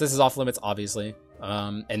off limits. This is off limits, obviously.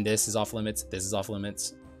 And this is off limits. This is off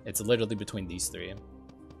limits. It's literally between these three.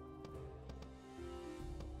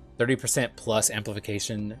 30% plus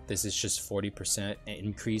amplification. This is just 40%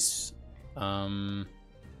 increase. And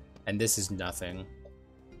this is nothing.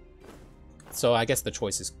 So I guess the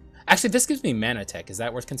choice is... Actually, this gives me Mana Tech. Is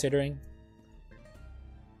that worth considering?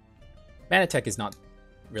 Mana Tech is not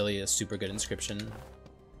really a super good inscription.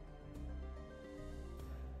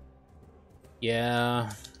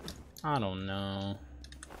 Yeah, I don't know.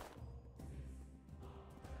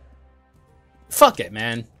 Fuck it,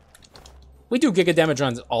 man. We do Giga Damage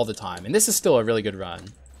runs all the time, and this is still a really good run.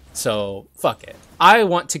 So, fuck it. I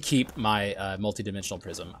want to keep my multi-dimensional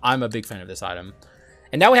prism. I'm a big fan of this item.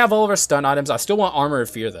 And now we have all of our stun items. I still want Armor of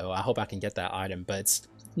Fear, though. I hope I can get that item, but it's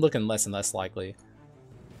looking less and less likely.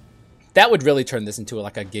 That would really turn this into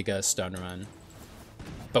like a Giga stun run.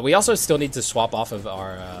 But we also still need to swap off of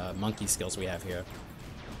our monkey skills we have here.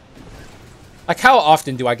 Like, how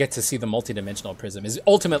often do I get to see the multi-dimensional prism is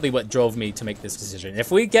ultimately what drove me to make this decision.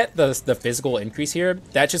 If we get the physical increase here,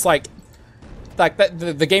 that's just like that,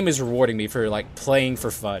 the game is rewarding me for like playing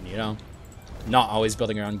for fun, you know? Not always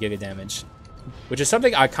building around Giga Damage. Which is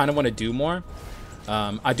something I kind of want to do more.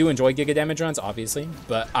 I do enjoy Giga Damage runs, obviously,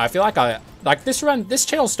 but I feel like this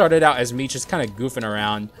channel started out as me just kind of goofing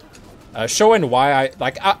around, showing why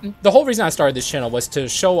the whole reason I started this channel was to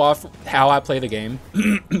show off how I play the game,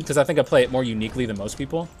 because I think I play it more uniquely than most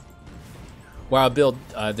people, where I build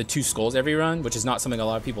the 2 skulls every run, which is not something a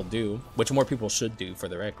lot of people do, which more people should do for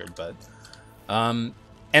the record, but, and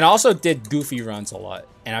I also did goofy runs a lot,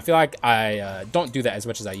 and I feel like I don't do that as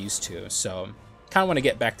much as I used to, so kind of want to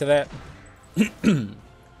get back to that.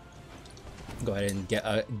 Go ahead and get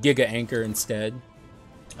a Giga Anchor instead.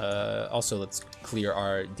 Also, let's clear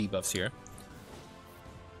our debuffs here.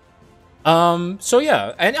 So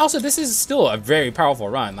yeah, and also this is still a very powerful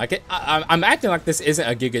run. Like, I'm acting like this isn't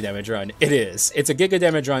a Giga Damage run. It is. It's a Giga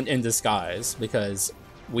Damage run in disguise, because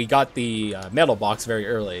we got the metal box very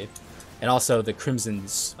early, and also the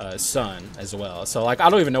Crimson's Sun as well. So, like, I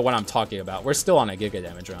don't even know what I'm talking about. We're still on a Giga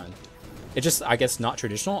Damage run. It's just, I guess, not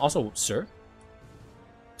traditional. Also, sir.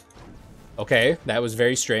 Okay, that was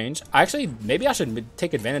very strange. Actually, maybe I should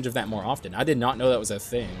take advantage of that more often. I did not know that was a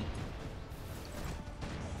thing.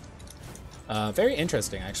 Very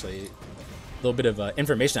interesting, actually. A little bit of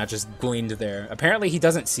information I just gleaned there. Apparently, he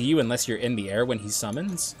doesn't see you unless you're in the air when he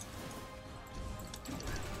summons.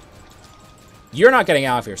 You're not getting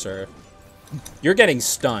out of here, sir. You're getting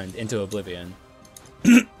stunned into oblivion.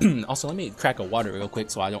 Also, let me crack a water real quick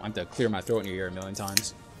so I don't have to clear my throat in your ear a million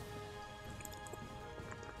times.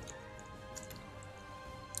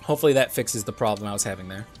 Hopefully that fixes the problem I was having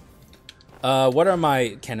there. What are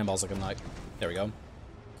my cannonballs looking like? There we go.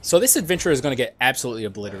 So this adventure is going to get absolutely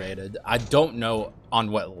obliterated. I don't know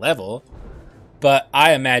on what level, but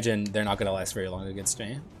I imagine they're not going to last very long against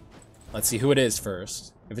me. Let's see who it is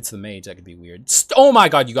first. If it's the mage, that could be weird. Oh my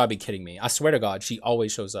god, you gotta be kidding me. I swear to god, she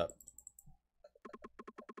always shows up.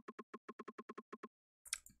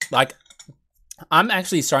 Like, I'm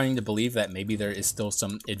actually starting to believe that maybe there is still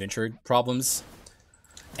some adventure problems.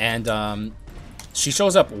 And, she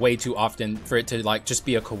shows up way too often for it to, like, just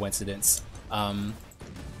be a coincidence.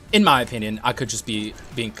 In my opinion, I could just be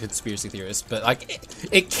being a conspiracy theorist, but, like,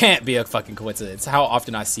 it can't be a fucking coincidence how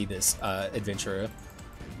often I see this, adventurer.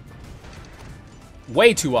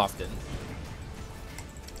 Way too often.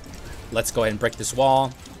 Let's go ahead and break this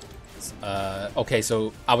wall. Okay,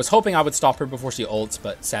 so I was hoping I would stop her before she ults,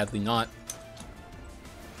 but sadly not.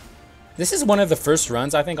 This is one of the first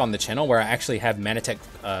runs, I think, on the channel where I actually have Mana Tech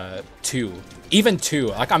 2. Even 2.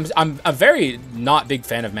 Like, I'm a very not big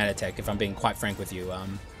fan of Mana Tech, if I'm being quite frank with you.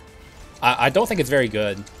 I don't think it's very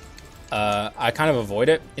good. I kind of avoid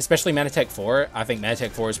it, especially Mana Tech 4. I think Mana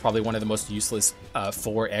Tech 4 is probably one of the most useless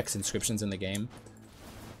 4X inscriptions in the game.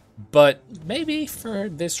 But maybe for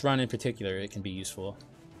this run in particular, it can be useful.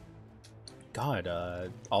 God,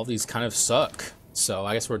 all these kind of suck. So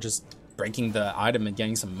I guess we're just breaking the item and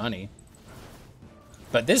getting some money.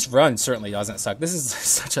 But this run certainly doesn't suck. This is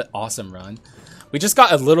such an awesome run. We just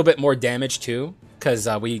got a little bit more damage too, because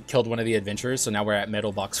we killed one of the adventurers, so now we're at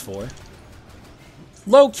Metal Box 4.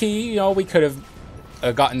 Low-key, you know, we could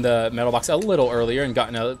have gotten the Metal Box a little earlier and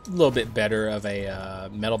gotten a little bit better of a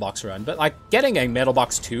Metal Box run. But, like, getting a Metal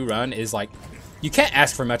Box 2 run is, like, you can't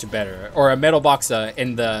ask for much better. Or a Metal Box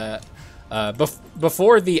in the...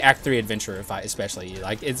 before the Act 3 Adventurer fight, especially.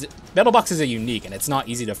 Like, Metal Box is a unique, and it's not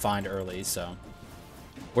easy to find early, so...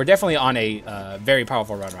 We're definitely on a very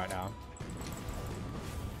powerful run right now.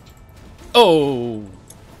 Oh!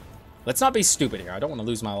 Let's not be stupid here. I don't want to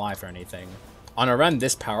lose my life or anything. On a run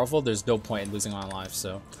this powerful, there's no point in losing my life,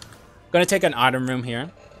 so... I'm gonna take an item room here.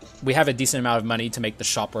 We have a decent amount of money to make the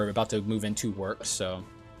shop we're about to move into work, so...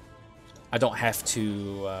 I don't have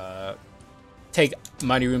to take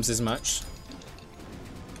money rooms as much.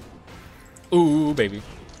 Ooh, baby.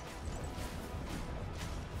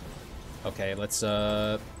 Okay, let's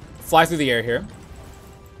fly through the air here.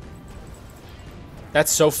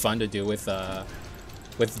 That's so fun to do with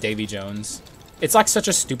Davy Jones. It's like such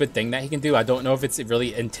a stupid thing that he can do. I don't know if it's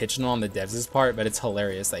really intentional on the devs' part, but it's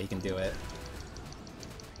hilarious that he can do it.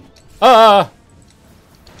 Also,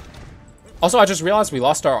 I just realized we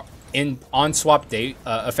lost our on-swap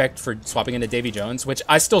effect for swapping into Davy Jones, which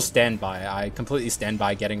I still stand by. I completely stand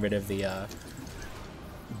by getting rid of the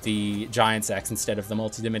Giant's Axe instead of the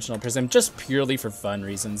multi-dimensional prism, just purely for fun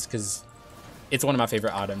reasons, because it's one of my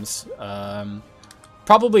favorite items.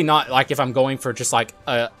 Probably not like if I'm going for just like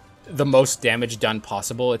the most damage done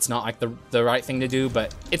possible. It's not like the right thing to do,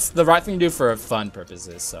 but it's the right thing to do for fun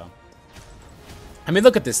purposes. So, I mean,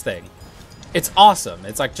 look at this thing. It's awesome.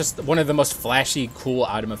 It's like just one of the most flashy, cool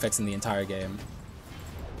item effects in the entire game.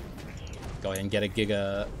 Go ahead and get a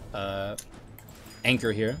Giga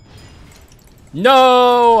anchor here.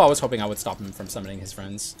 No! I was hoping I would stop him from summoning his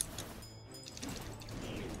friends.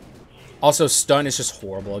 Also, stun is just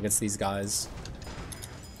horrible against these guys.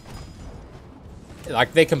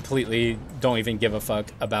 Like, they completely don't even give a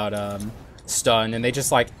fuck about stun, and they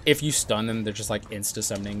just like, if you stun them, they're just like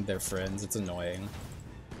insta-summoning their friends. It's annoying.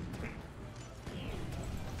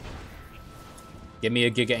 Give me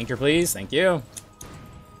a Giga Anchor, please. Thank you.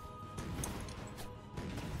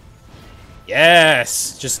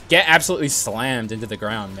 Yes! Just get absolutely slammed into the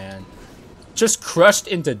ground, man. Just crushed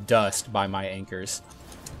into dust by my anchors.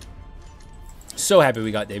 So happy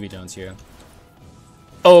we got Davy Jones here.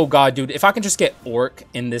 Oh god, dude. If I can just get Orc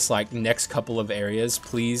in this, like, next couple of areas,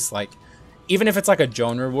 please. Like, even if it's like a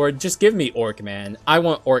Joan reward, just give me Orc, man. I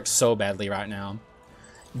want Orc so badly right now.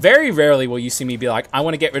 Very rarely will you see me be like, I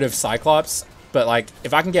want to get rid of Cyclops. But, like,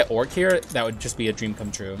 if I can get Orc here, that would just be a dream come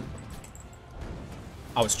true.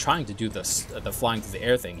 I was trying to do the flying through the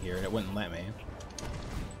air thing here, and it wouldn't let me.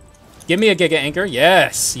 Give me a Giga Anchor.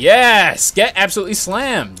 Yes! Yes! Get absolutely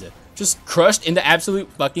slammed! Just crushed into absolute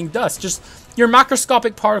fucking dust. Just, you're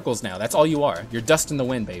microscopic particles now. That's all you are. You're dust in the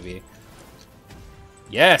wind, baby.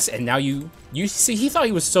 Yes, and now you see, he thought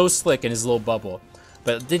he was so slick in his little bubble.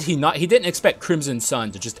 But did he not? He didn't expect Crimson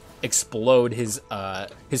Sun to just explode his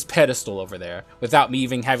pedestal over there without me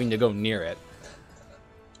even having to go near it.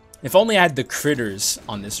 If only I had the critters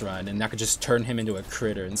on this run and I could just turn him into a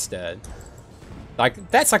critter instead.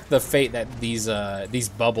 Like, that's like the fate that these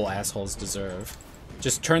bubble assholes deserve.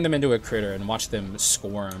 Just turn them into a critter and watch them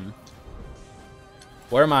squirm.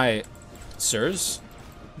 Where are my sirs?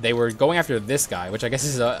 They were going after this guy, which I guess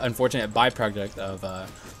is an unfortunate byproduct of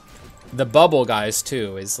the bubble guys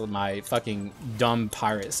too, is my fucking dumb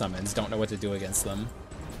pirate summons. Don't know what to do against them.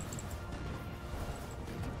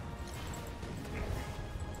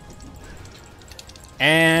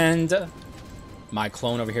 And my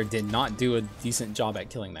clone over here did not do a decent job at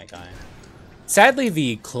killing that guy. Sadly,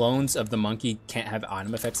 the clones of the monkey can't have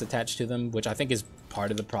item effects attached to them, which I think is part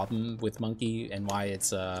of the problem with monkey and why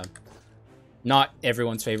it's not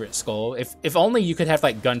everyone's favorite skull. If only you could have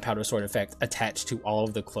like gunpowder sword effect attached to all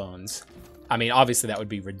of the clones. I mean, obviously that would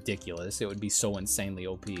be ridiculous. It would be so insanely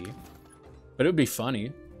OP. But it would be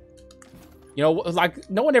funny. You know, like,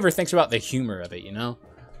 no one ever thinks about the humor of it, you know?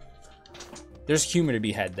 There's humor to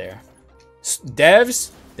be had there.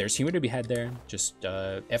 Devs, there's humor to be had there. Just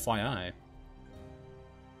FYI.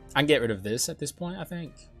 I can get rid of this at this point, I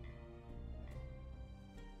think.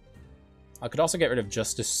 I could also get rid of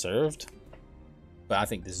Justice Served. But I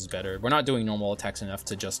think this is better. We're not doing normal attacks enough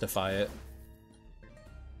to justify it.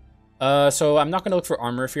 So I'm not going to look for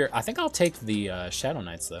Armor of Fear. I think I'll take the Shadow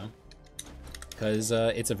Knights, though. Because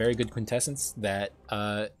it's a very good quintessence that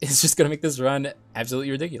is just going to make this run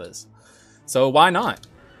absolutely ridiculous. So why not?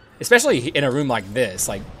 Especially in a room like this.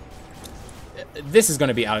 Like, this is going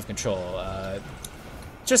to be out of control.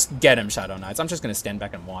 Just get him, Shadow Knights. I'm just going to stand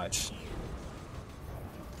back and watch.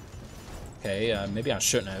 Okay, maybe I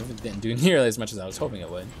shouldn't have. It didn't do nearly as much as I was hoping it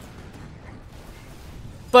would.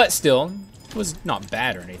 But still, it was not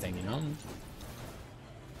bad or anything, you know?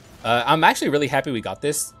 I'm actually really happy we got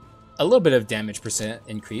this. A little bit of damage percent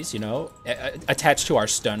increase, you know? Attached to our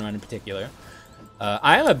stun run in particular.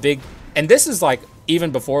 I am a big... And this is like,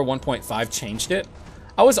 even before 1.5 changed it,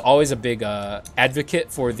 I was always a big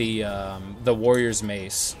advocate for the Warrior's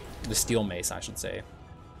Mace. The Steel Mace, I should say.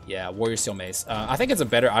 Yeah, Warrior Steel Mace. I think it's a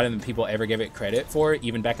better item than people ever gave it credit for,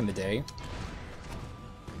 even back in the day.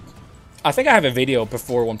 I think I have a video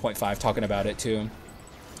before 1.5 talking about it, too.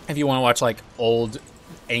 If you want to watch, like, old,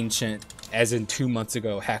 ancient, as in 2 months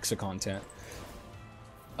ago, Haxa content.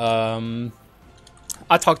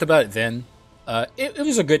 I talked about it then. It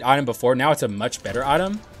was a good item before. Now it's a much better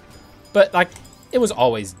item. But, like, it was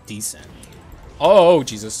always decent. Oh,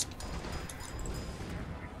 Jesus.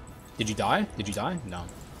 Did you die? Did you die? No.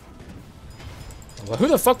 Well, who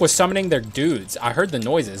the fuck was summoning their dudes? I heard the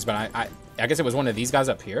noises, but I guess it was one of these guys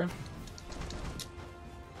up here.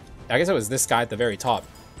 I guess it was this guy at the very top.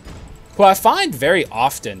 Who I find very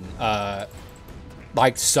often,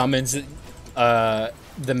 like, summons the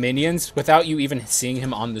minions without you even seeing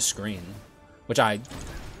him on the screen. Which I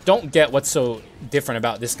don't get what's so different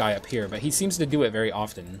about this guy up here, but he seems to do it very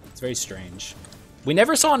often. It's very strange. We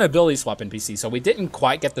never saw an ability swap in PC, so we didn't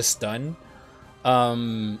quite get the stun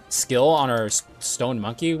skill on our stone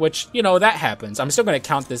monkey, which, you know, that happens. I'm still going to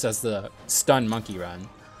count this as the stun monkey run.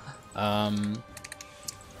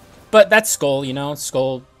 But that's Skul, you know?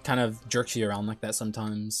 Skul kind of jerks you around like that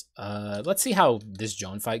sometimes. Let's see how this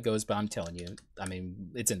Joan fight goes, but I'm telling you, I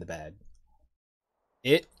mean, it's in the bag.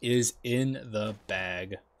 It is in the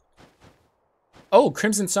bag. Oh,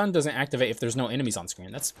 Crimson Sun doesn't activate if there's no enemies on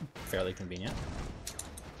screen. That's fairly convenient.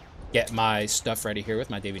 Get my stuff ready here with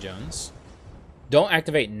my Davy Jones. Don't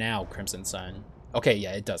activate now, Crimson Sun. Okay,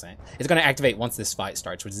 yeah, it doesn't. It's going to activate once this fight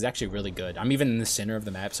starts, which is actually really good. I'm even in the center of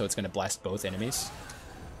the map, so it's going to blast both enemies.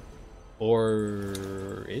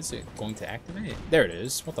 Or is it going to activate? There it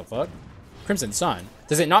is. What the fuck? Crimson Sun.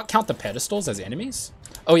 Does it not count the pedestals as enemies?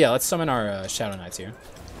 Oh yeah, let's summon our Shadow Knights here.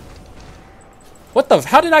 What the?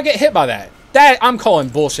 How did I get hit by that? I'm calling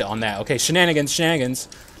bullshit on that. Okay, shenanigans.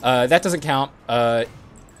 That doesn't count. I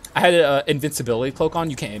had an invincibility cloak on.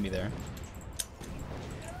 You can't hit me there.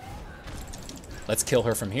 Let's kill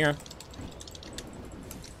her from here.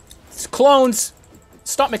 It's clones!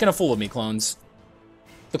 Stop making a fool of me, clones.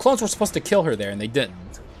 The clones were supposed to kill her there, and they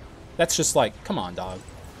didn't. That's just like, come on, dog.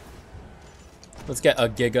 Let's get a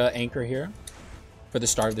Giga Anchor here for the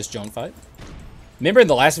start of this Joan fight. Remember in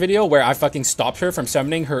the last video where I fucking stopped her from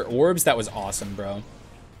summoning her orbs? That was awesome, bro.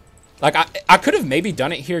 Like, I could have maybe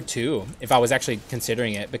done it here, too, if I was actually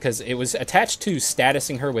considering it, because it was attached to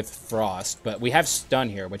statusing her with Frost, but we have Stun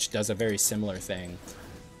here, which does a very similar thing.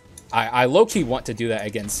 I low-key want to do that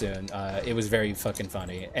again soon. It was very fucking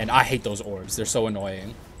funny, and I hate those orbs. They're so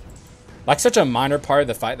annoying. Like, such a minor part of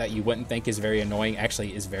the fight that you wouldn't think is very annoying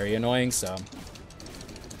actually is very annoying, so...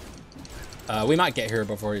 we might get her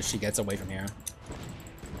before she gets away from here.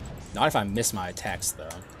 Not if I miss my attacks, though.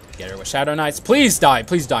 Get her with Shadow Knights. Please die,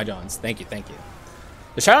 Jones. Thank you, thank you.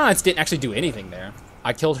 The Shadow Knights didn't actually do anything there.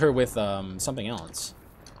 I killed her with something else.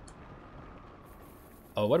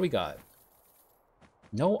 Oh, what do we got?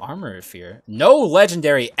 No armor of fear. No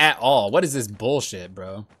legendary at all. What is this bullshit,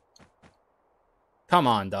 bro? Come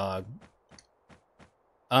on, dog.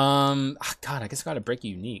 God, I guess I gotta break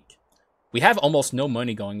unique. We have almost no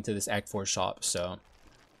money going into this Act 4 shop, so...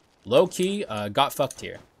 Low-key, got fucked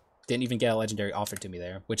here. Didn't even get a legendary offered to me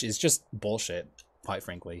there, which is just bullshit, quite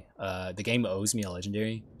frankly. The game owes me a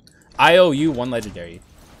legendary. I owe you one legendary.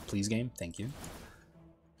 Please, game. Thank you.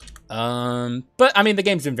 But, I mean, the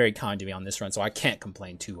game's been very kind to me on this run, so I can't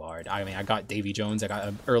complain too hard. I mean, I got Davy Jones, I got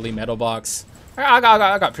an early metal box. I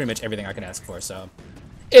got pretty much everything I could ask for, so...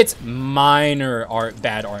 It's minor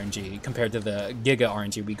bad RNG compared to the Giga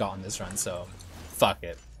RNG we got on this run, so... Fuck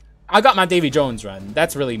it. I got my Davy Jones run.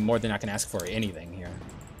 That's really more than I can ask for anything here.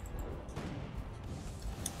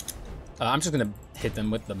 I'm just gonna hit them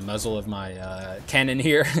with the muzzle of my cannon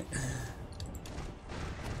here.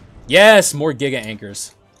 Yes, more Giga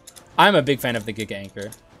Anchors. I'm a big fan of the Giga Anchor.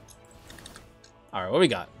 Alright, what we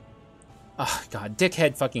got? Oh, God.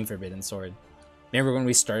 Dickhead fucking Forbidden Sword. Remember when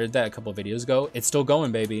we started that a couple videos ago? It's still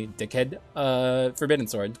going, baby. Dickhead Forbidden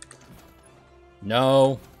Sword.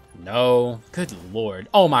 No. No. Good lord.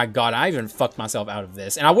 Oh, my God. I even fucked myself out of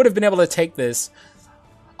this. And I would have been able to take this.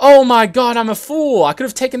 Oh, my God. I'm a fool. I could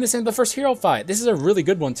have taken this in the first hero fight. This is a really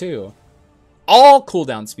good one, too. All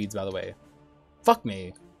cooldown speeds, by the way. Fuck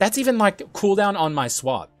me. That's even, like, cooldown on my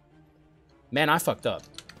swap. Man, I fucked up.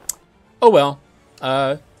 Oh, well.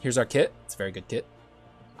 Here's our kit. It's a very good kit.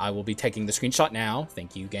 I will be taking the screenshot now.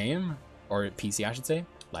 Thank you, game. Or PC, I should say.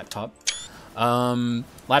 Laptop.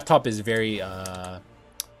 Laptop is very,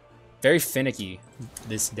 very finicky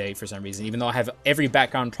this day for some reason, even though I have every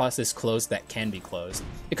background process closed that can be closed.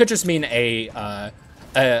 It could just mean a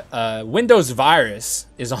Windows virus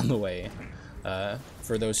is on the way.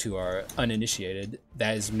 For those who are uninitiated,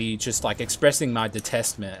 that is me just like expressing my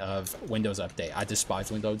detestment of Windows Update. I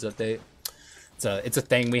despise Windows Update. It's a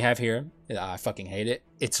thing we have here. I fucking hate it.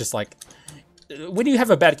 It's just like, when you have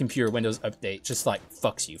a bad computer, Windows Update just like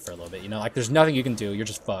fucks you for a little bit, you know? Like there's nothing you can do. You're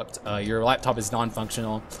just fucked. Your laptop is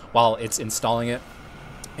non-functional while it's installing it,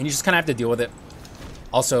 and you just kind of have to deal with it.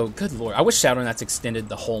 Also, good lord, I wish Shadow Knights extended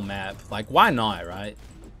the whole map. Like, why not, right?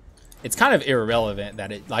 It's kind of irrelevant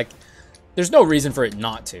that it, like, there's no reason for it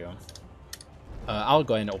not to. I'll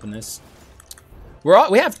go ahead and open this.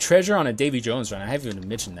 We have treasure on a Davy Jones run. I haven't even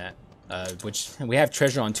mentioned that. Which we have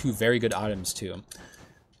treasure on 2 very good items too.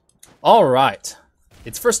 All right,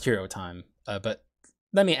 it's first hero time. But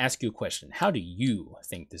let me ask you a question. How do you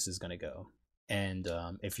think this is gonna go? And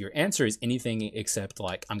if your answer is anything except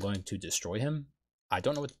like I'm going to destroy him, I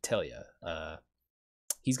don't know what to tell you.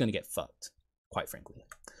 He's gonna get fucked, quite frankly.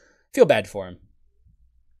 Feel bad for him.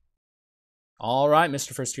 All right,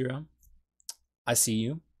 Mr. First Hero. I see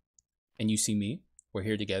you, and you see me. We're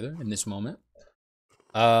here together in this moment.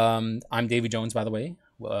 I'm Davy Jones, by the way.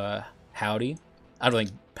 Howdy. I don't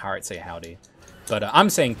think pirates say howdy, but I'm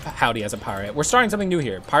saying howdy as a pirate. We're starting something new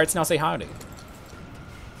here. Pirates now say howdy.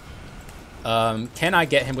 Can I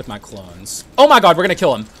get him with my clones? Oh my god, we're gonna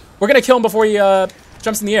kill him. We're gonna kill him before he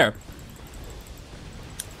jumps in the air.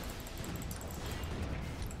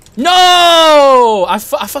 No! I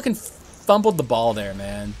fucking fumbled the ball there,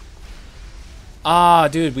 man. Ah,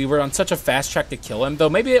 dude, we were on such a fast track to kill him. Though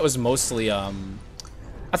maybe it was mostly, I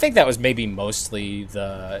think that was maybe mostly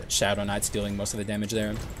the Shadow Knights dealing most of the damage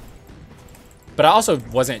there. But I also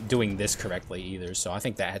wasn't doing this correctly either, so I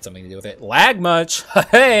think that had something to do with it. Lag much?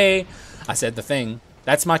 Hey! I said the thing.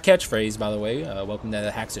 That's my catchphrase, by the way. Welcome to the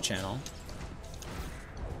Haxa channel.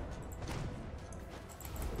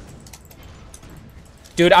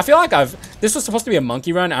 Dude, I feel like this was supposed to be a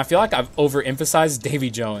monkey run, and I feel like I've overemphasized Davy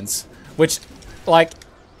Jones. Which, like,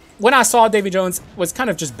 when I saw Davy Jones, was kind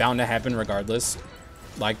of just bound to happen regardless.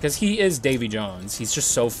 Like, because he is Davy Jones. He's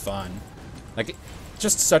just so fun. Like,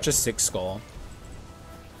 just such a sick skull.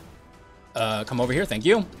 Come over here, thank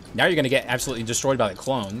you. Now you're gonna get absolutely destroyed by the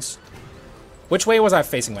clones. Which way was I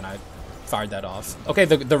facing when I fired that off? Okay,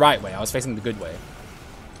 the right way. I was facing the good way.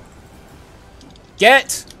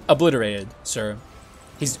 Get obliterated, sir.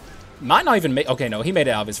 He's might not even make. Okay, no, he made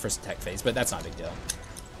it out of his first attack phase, but that's not a big deal.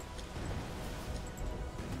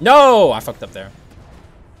 No, I fucked up there.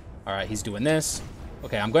 All right, he's doing this.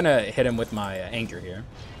 Okay, I'm gonna hit him with my anchor here,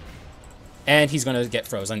 and he's gonna get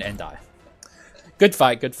frozen and die. Good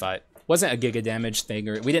fight, good fight. Wasn't a giga damage thing,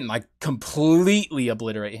 or we didn't like completely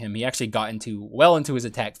obliterate him. He actually got well into his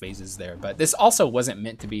attack phases there, but this also wasn't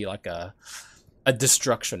meant to be like a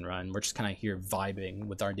destruction run. We're just kind of here vibing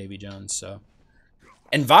with our Davy Jones, so.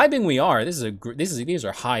 And vibing we are. These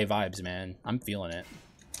are high vibes, man. I'm feeling it.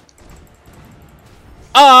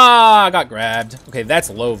 Ah, I got grabbed. Okay, that's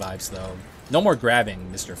low vibes though. No more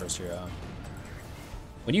grabbing, Mr. First Hero.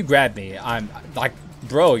 When you grab me, I'm like,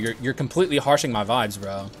 bro, you're completely harshing my vibes,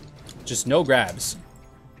 bro. Just no grabs.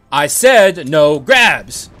 I said no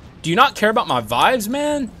grabs. Do you not care about my vibes,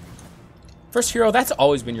 man? First Hero, that's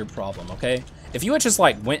always been your problem, okay? If you had just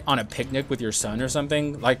like went on a picnic with your son or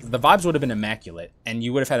something, like the vibes would have been immaculate and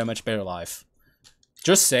you would have had a much better life.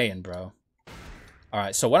 Just saying, bro. All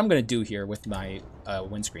right, so what I'm gonna do here with my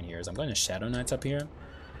windscreen here is I'm going to Shadow Knights up here.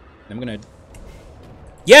 I'm gonna.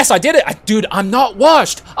 Yes, I did it, dude. I'm not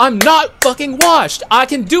washed. I'm not fucking washed. I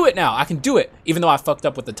can do it now. I can do it, even though I fucked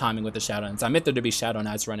up with the timing with the Shadow Knights. I meant there to be Shadow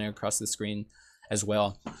Knights running across the screen as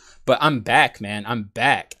well. But I'm back, man. I'm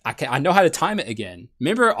back. I know how to time it again.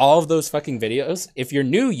 Remember all of those fucking videos? If you're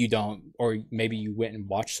new, you don't, or maybe you went and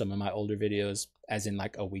watched some of my older videos, as in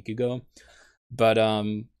like a week ago. But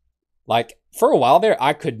like for a while there,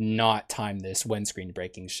 I could not time this windscreen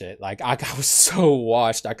breaking shit. Like I was so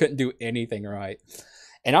washed. I couldn't do anything right.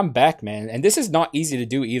 And I'm back, man. And this is not easy to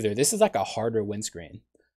do either. This is like a harder windscreen.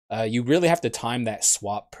 You really have to time that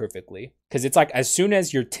swap perfectly. Because it's like as soon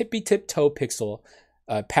as your tippy-tip-toe pixel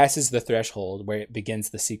passes the threshold where it begins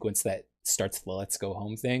the sequence that starts the let's go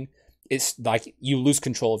home thing, it's like you lose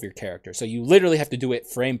control of your character. So you literally have to do it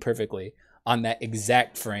frame perfectly on that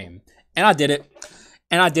exact frame. And I did it.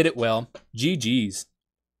 And I did it well. GG's.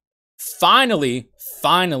 Finally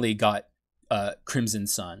got Crimson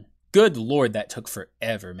Sun. Good lord, that took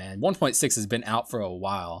forever, man. 1.6 has been out for a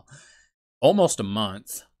while. Almost a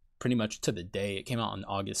month. Pretty much to the day. It came out on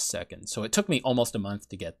August 2nd. So it took me almost a month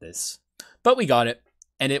to get this. But we got it.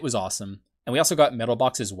 And it was awesome. And we also got Metal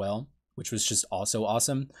Box as well, which was just also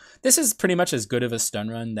awesome. This is pretty much as good of a stun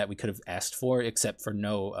run that we could have asked for, except for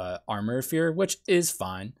no armor fear, which is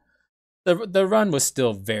fine. The run was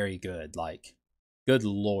still very good. Like, good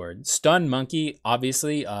lord. Stun Monkey,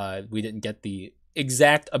 obviously, we didn't get the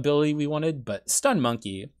exact ability we wanted, but Stun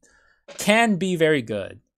Monkey can be very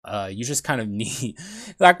good. You just kind of need,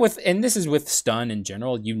 like and this is with stun in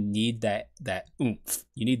general, you need that oomph.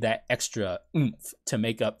 You need that extra oomph to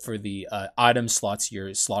make up for the item slots you're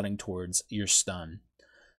slotting towards your stun.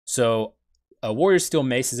 So Warrior Steel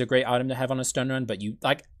Mace is a great item to have on a stun run, but you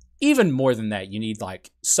like even more than that, you need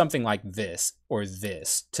like something like this or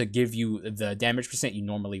this to give you the damage percent you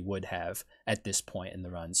normally would have at this point in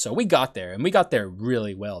the run. So we got there, and we got there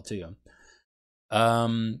really well too.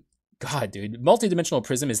 God, dude, multi-dimensional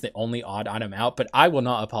prism is the only odd item out, but I will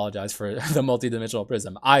not apologize for the multi-dimensional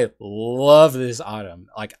prism. I love this item.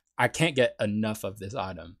 Like, I can't get enough of this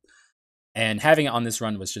item, and having it on this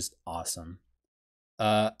run was just awesome.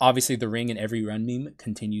 Obviously, the ring in every run meme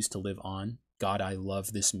continues to live on. God, I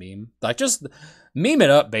love this meme. Like, just meme it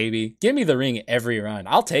up, baby. Give me the ring every run.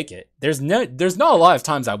 I'll take it. There's not a lot of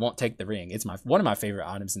times I won't take the ring. It's one of my favorite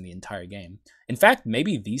items in the entire game. In fact,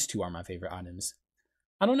 maybe these two are my favorite items.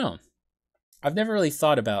 I don't know. I've never really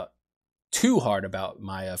thought too hard about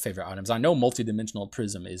my favorite items. I know multi-dimensional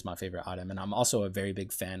prism is my favorite item, and I'm also a very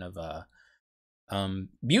big fan of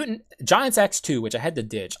Mutant Giant's Axe 2, which I had to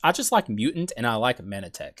ditch. I just like Mutant, and I like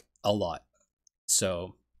Manatech a lot.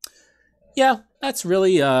 So yeah, that's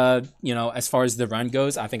really, you know, as far as the run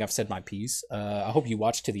goes, I think I've said my piece. I hope you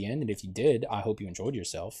watched to the end, and if you did, I hope you enjoyed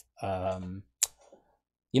yourself.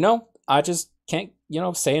 You know, I just can't, you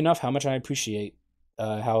know, say enough how much I appreciate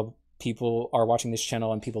how people are watching this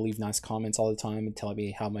channel, and people leave nice comments all the time and telling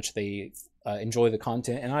me how much they enjoy the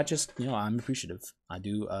content, and I just, you know, I'm appreciative. I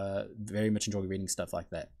do very much enjoy reading stuff like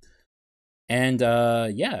that. And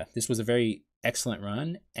yeah, this was a very excellent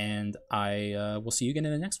run, and I will see you again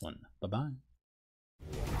in the next one. Bye-bye.